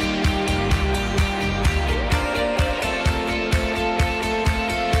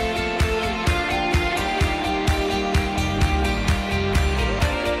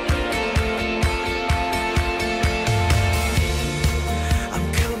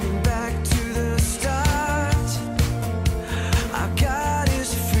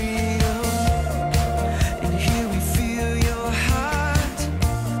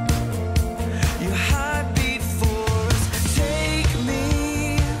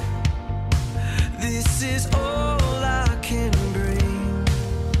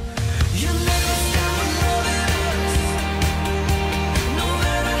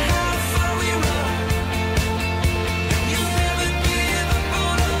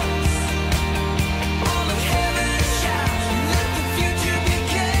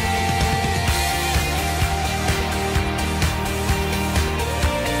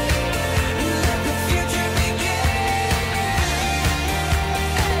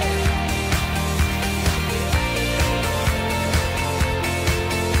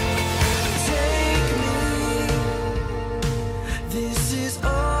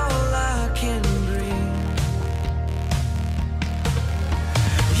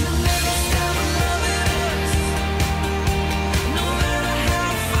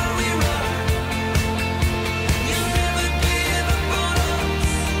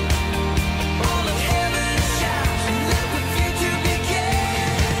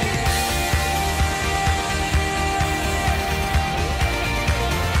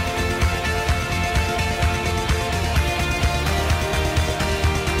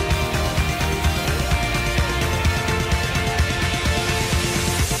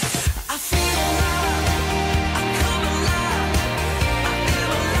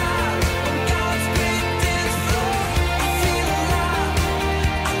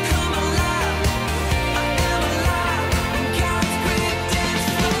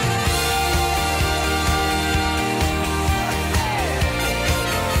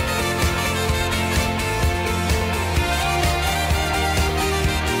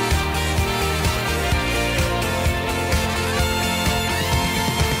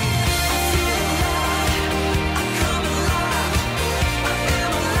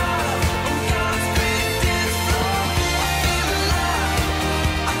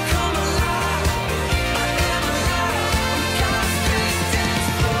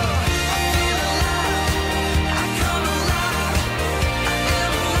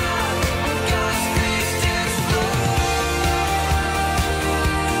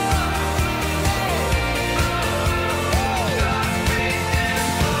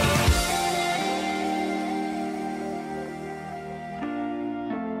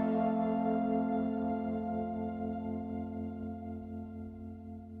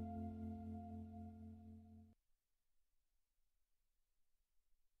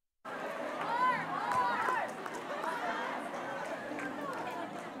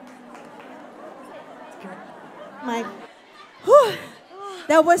 My, whew,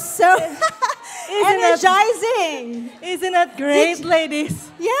 that was so energizing. Isn't it great,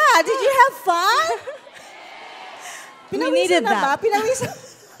 ladies? Yeah, did you have fun? We needed that.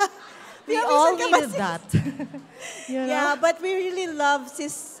 We all Pinawisan ka ba, needed sis? that. You know? Yeah, but we really love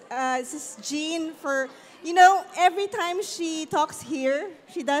Sis Jean for You know, every time she talks here,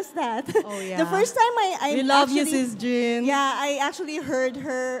 she does that. Oh, yeah. The first time I We love you, actually, Sis Jean. Yeah, I actually heard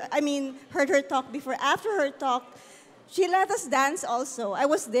her talk before. After her talk, she let us dance also. I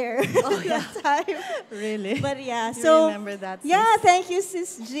was there that time. Really? But yeah, You so remember that, sis? yeah, thank you,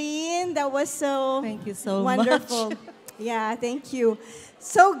 Sis Jean. That was so Thank you so wonderful. much. Yeah, thank you.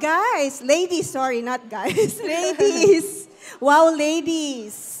 So guys, ladies, sorry, not guys, ladies. Wow,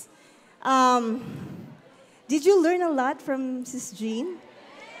 ladies. Did you learn a lot from Sis Jean?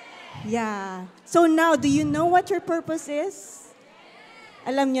 Yeah. So now, do you know what your purpose is?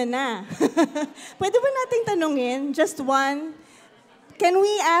 Alam nyo na. Pwede ba nating tanungin? Just one. Can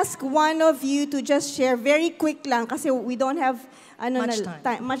we ask one of you to just share very quick lang kasi we don't have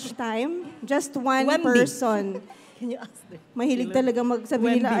much time. Just one Wemby. person. Can you ask them? Mahilig talaga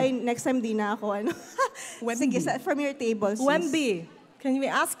magsabi nila, Wemby. ay, next time di na ako. Ano? Sige, from your table, sis. Wemby, can we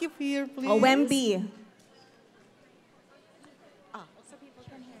ask you here, please? Oh, Wemby.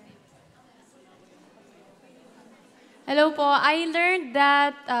 Hello po. I learned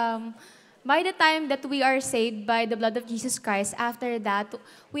that by the time that we are saved by the blood of Jesus Christ, after that,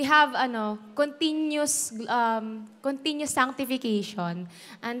 we have continuous sanctification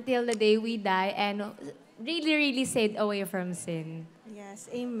until the day we die and really, really saved away from sin. Yes,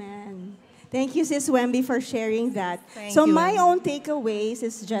 amen. Thank you, Sis Wemby, for sharing that. Thank so you, my Wemby. own takeaways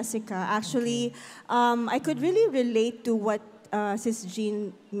is Jessica. Actually, I could really relate to what Sis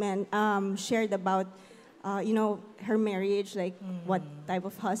Jean shared about, her marriage, like what type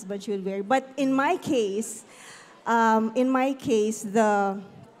of husband she would marry. But in my case, my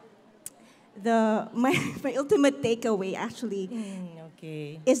ultimate takeaway actually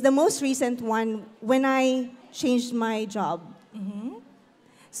Okay. is the most recent one when I changed my job.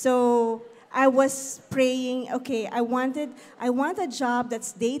 So I was praying, okay, I want a job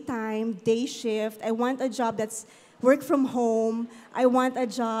that's daytime, day shift. I want a job that's work from home. I want a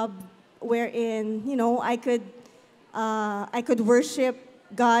job wherein, I could worship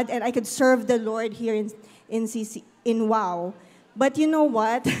God and I could serve the Lord here in WOW. But you know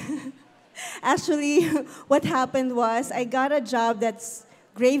what? Actually, what happened was I got a job that's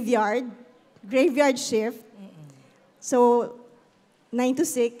graveyard shift. So 9 to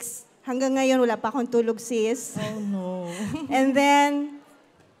 6. Hanggang ngayon, wala pa akong tulog, sis. Oh, no. And then,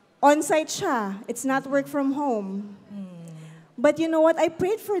 on-site siya. It's not work from home. But you know what? I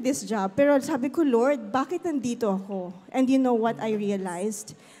prayed for this job. Pero sabi ko, Lord, bakit nandito ako? And you know what I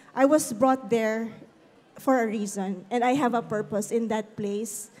realized? I was brought there for a reason. And I have a purpose in that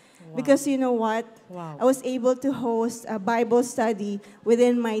place. Wow. Because you know what? Wow. I was able to host a Bible study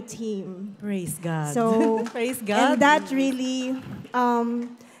within my team. Praise God. So, Praise God. and that really,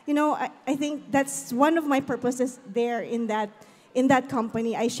 I think that's one of my purposes there in that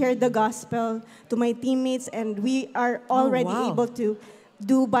company. I shared the gospel to my teammates, and we are already wow. able to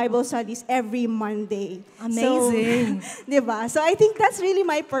do Bible studies every Monday. Amazing. So, diba? So I think that's really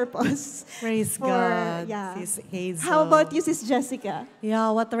my purpose. Praise God, Sis Hazel. How about you, Sis Jessica? Yeah,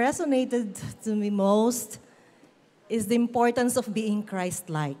 what resonated to me most is the importance of being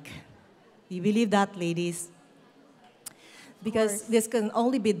Christ-like. You believe that, ladies? Because this can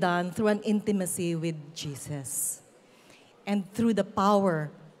only be done through an intimacy with Jesus and through the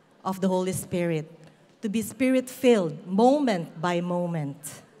power of the Holy Spirit to be Spirit-filled moment by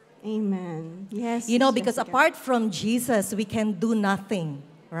moment. Amen. Yes. You know, Sis because Jessica. apart from Jesus, we can do nothing.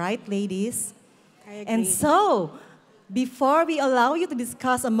 Right, ladies? I agree. And so, before we allow you to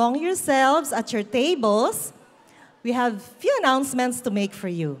discuss among yourselves at your tables, we have few announcements to make for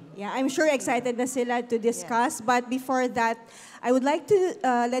you. Yeah, I'm sure excited na sila to discuss. But before that, I would like to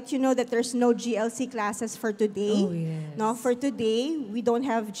let you know that there's no GLC classes for today. Oh, yes. No, for today, we don't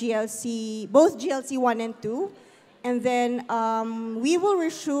have GLC, both GLC 1 and 2. And then we will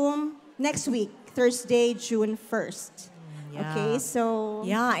resume next week, Thursday, June 1st. Yeah. Okay, so...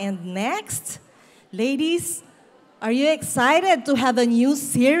 Yeah, and next, ladies, are you excited to have a new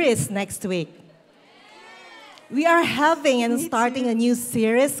series next week? We are having and starting a new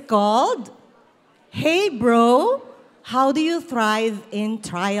series called Hey Bro, How Do You Thrive in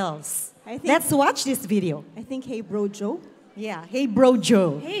Trials? Let's watch this video. I think Hey Bro Joe. Yeah, Hey Bro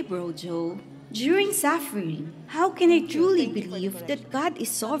Joe. Hey, Bro Joe. During suffering, how can I truly believe that God is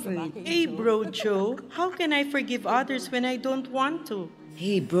sovereign? Hey, Bro Joe, how can I forgive others when I don't want to?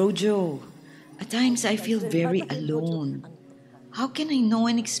 Hey, Bro Joe. At times I feel very alone. How can I know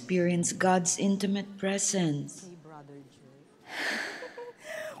and experience God's intimate presence?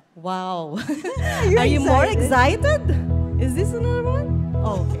 Wow. Are you more excited? Is this another one?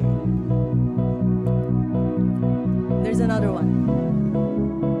 Oh, okay. There's another one.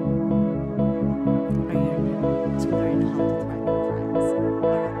 Are you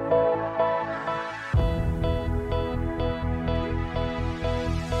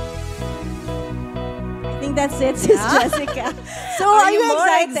think that's it, Sis Jessica. So are you more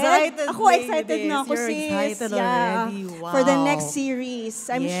excited? excited, Ako excited na ako, You're sis. excited Yeah. already. Wow. For the next series.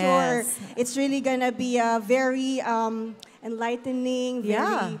 I'm Yes. sure it's really gonna be a very enlightening,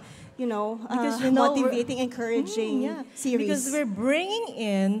 very, Because, you know, motivating, encouraging series. Because we're bringing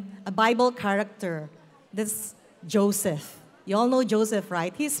in a Bible character. This Joseph. You all know Joseph,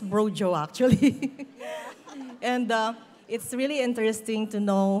 right? He's Bro Joe, actually. And it's really interesting to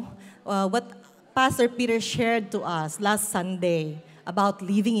know what Pastor Peter shared to us last Sunday about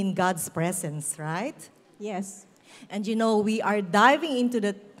living in God's presence, right? Yes. And you know, we are diving into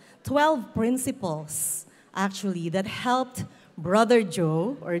the 12 principles, actually, that helped Brother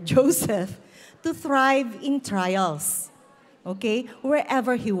Joe, or Joseph, to thrive in trials, okay?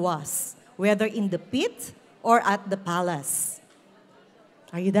 Wherever he was, whether in the pit or at the palace.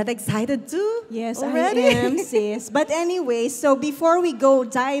 Are you that excited too? Yes, already? I am, sis. But anyway, so before we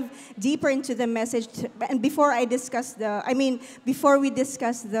dive deeper into the message, and before we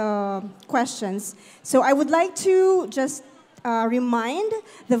discuss the questions, so I would like to just remind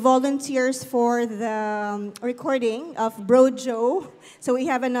the volunteers for the recording of Bro Joe. So we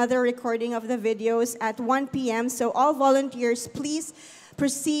have another recording of the videos at 1 p.m. So all volunteers, please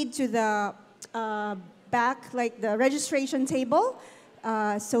proceed to the back, like the registration table.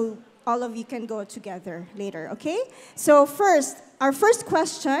 So all of you can go together later, okay? So our first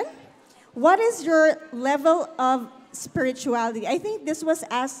question, what is your level of spirituality? I think this was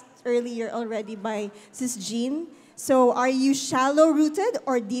asked earlier already by Sis Jean. So are you shallow-rooted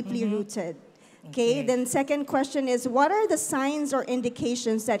or deeply rooted? Okay, then second question is, what are the signs or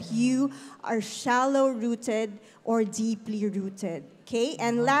indications that you are shallow-rooted or deeply rooted? Okay,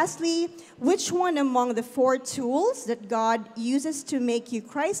 and lastly, which one among the 4 tools that God uses to make you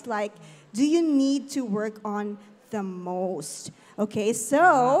Christ-like do you need to work on the most? Okay,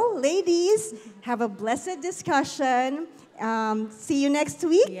 so ladies, have a blessed discussion. See you next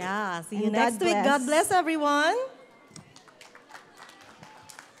week. Yeah, see you And next God week. bless. God bless everyone.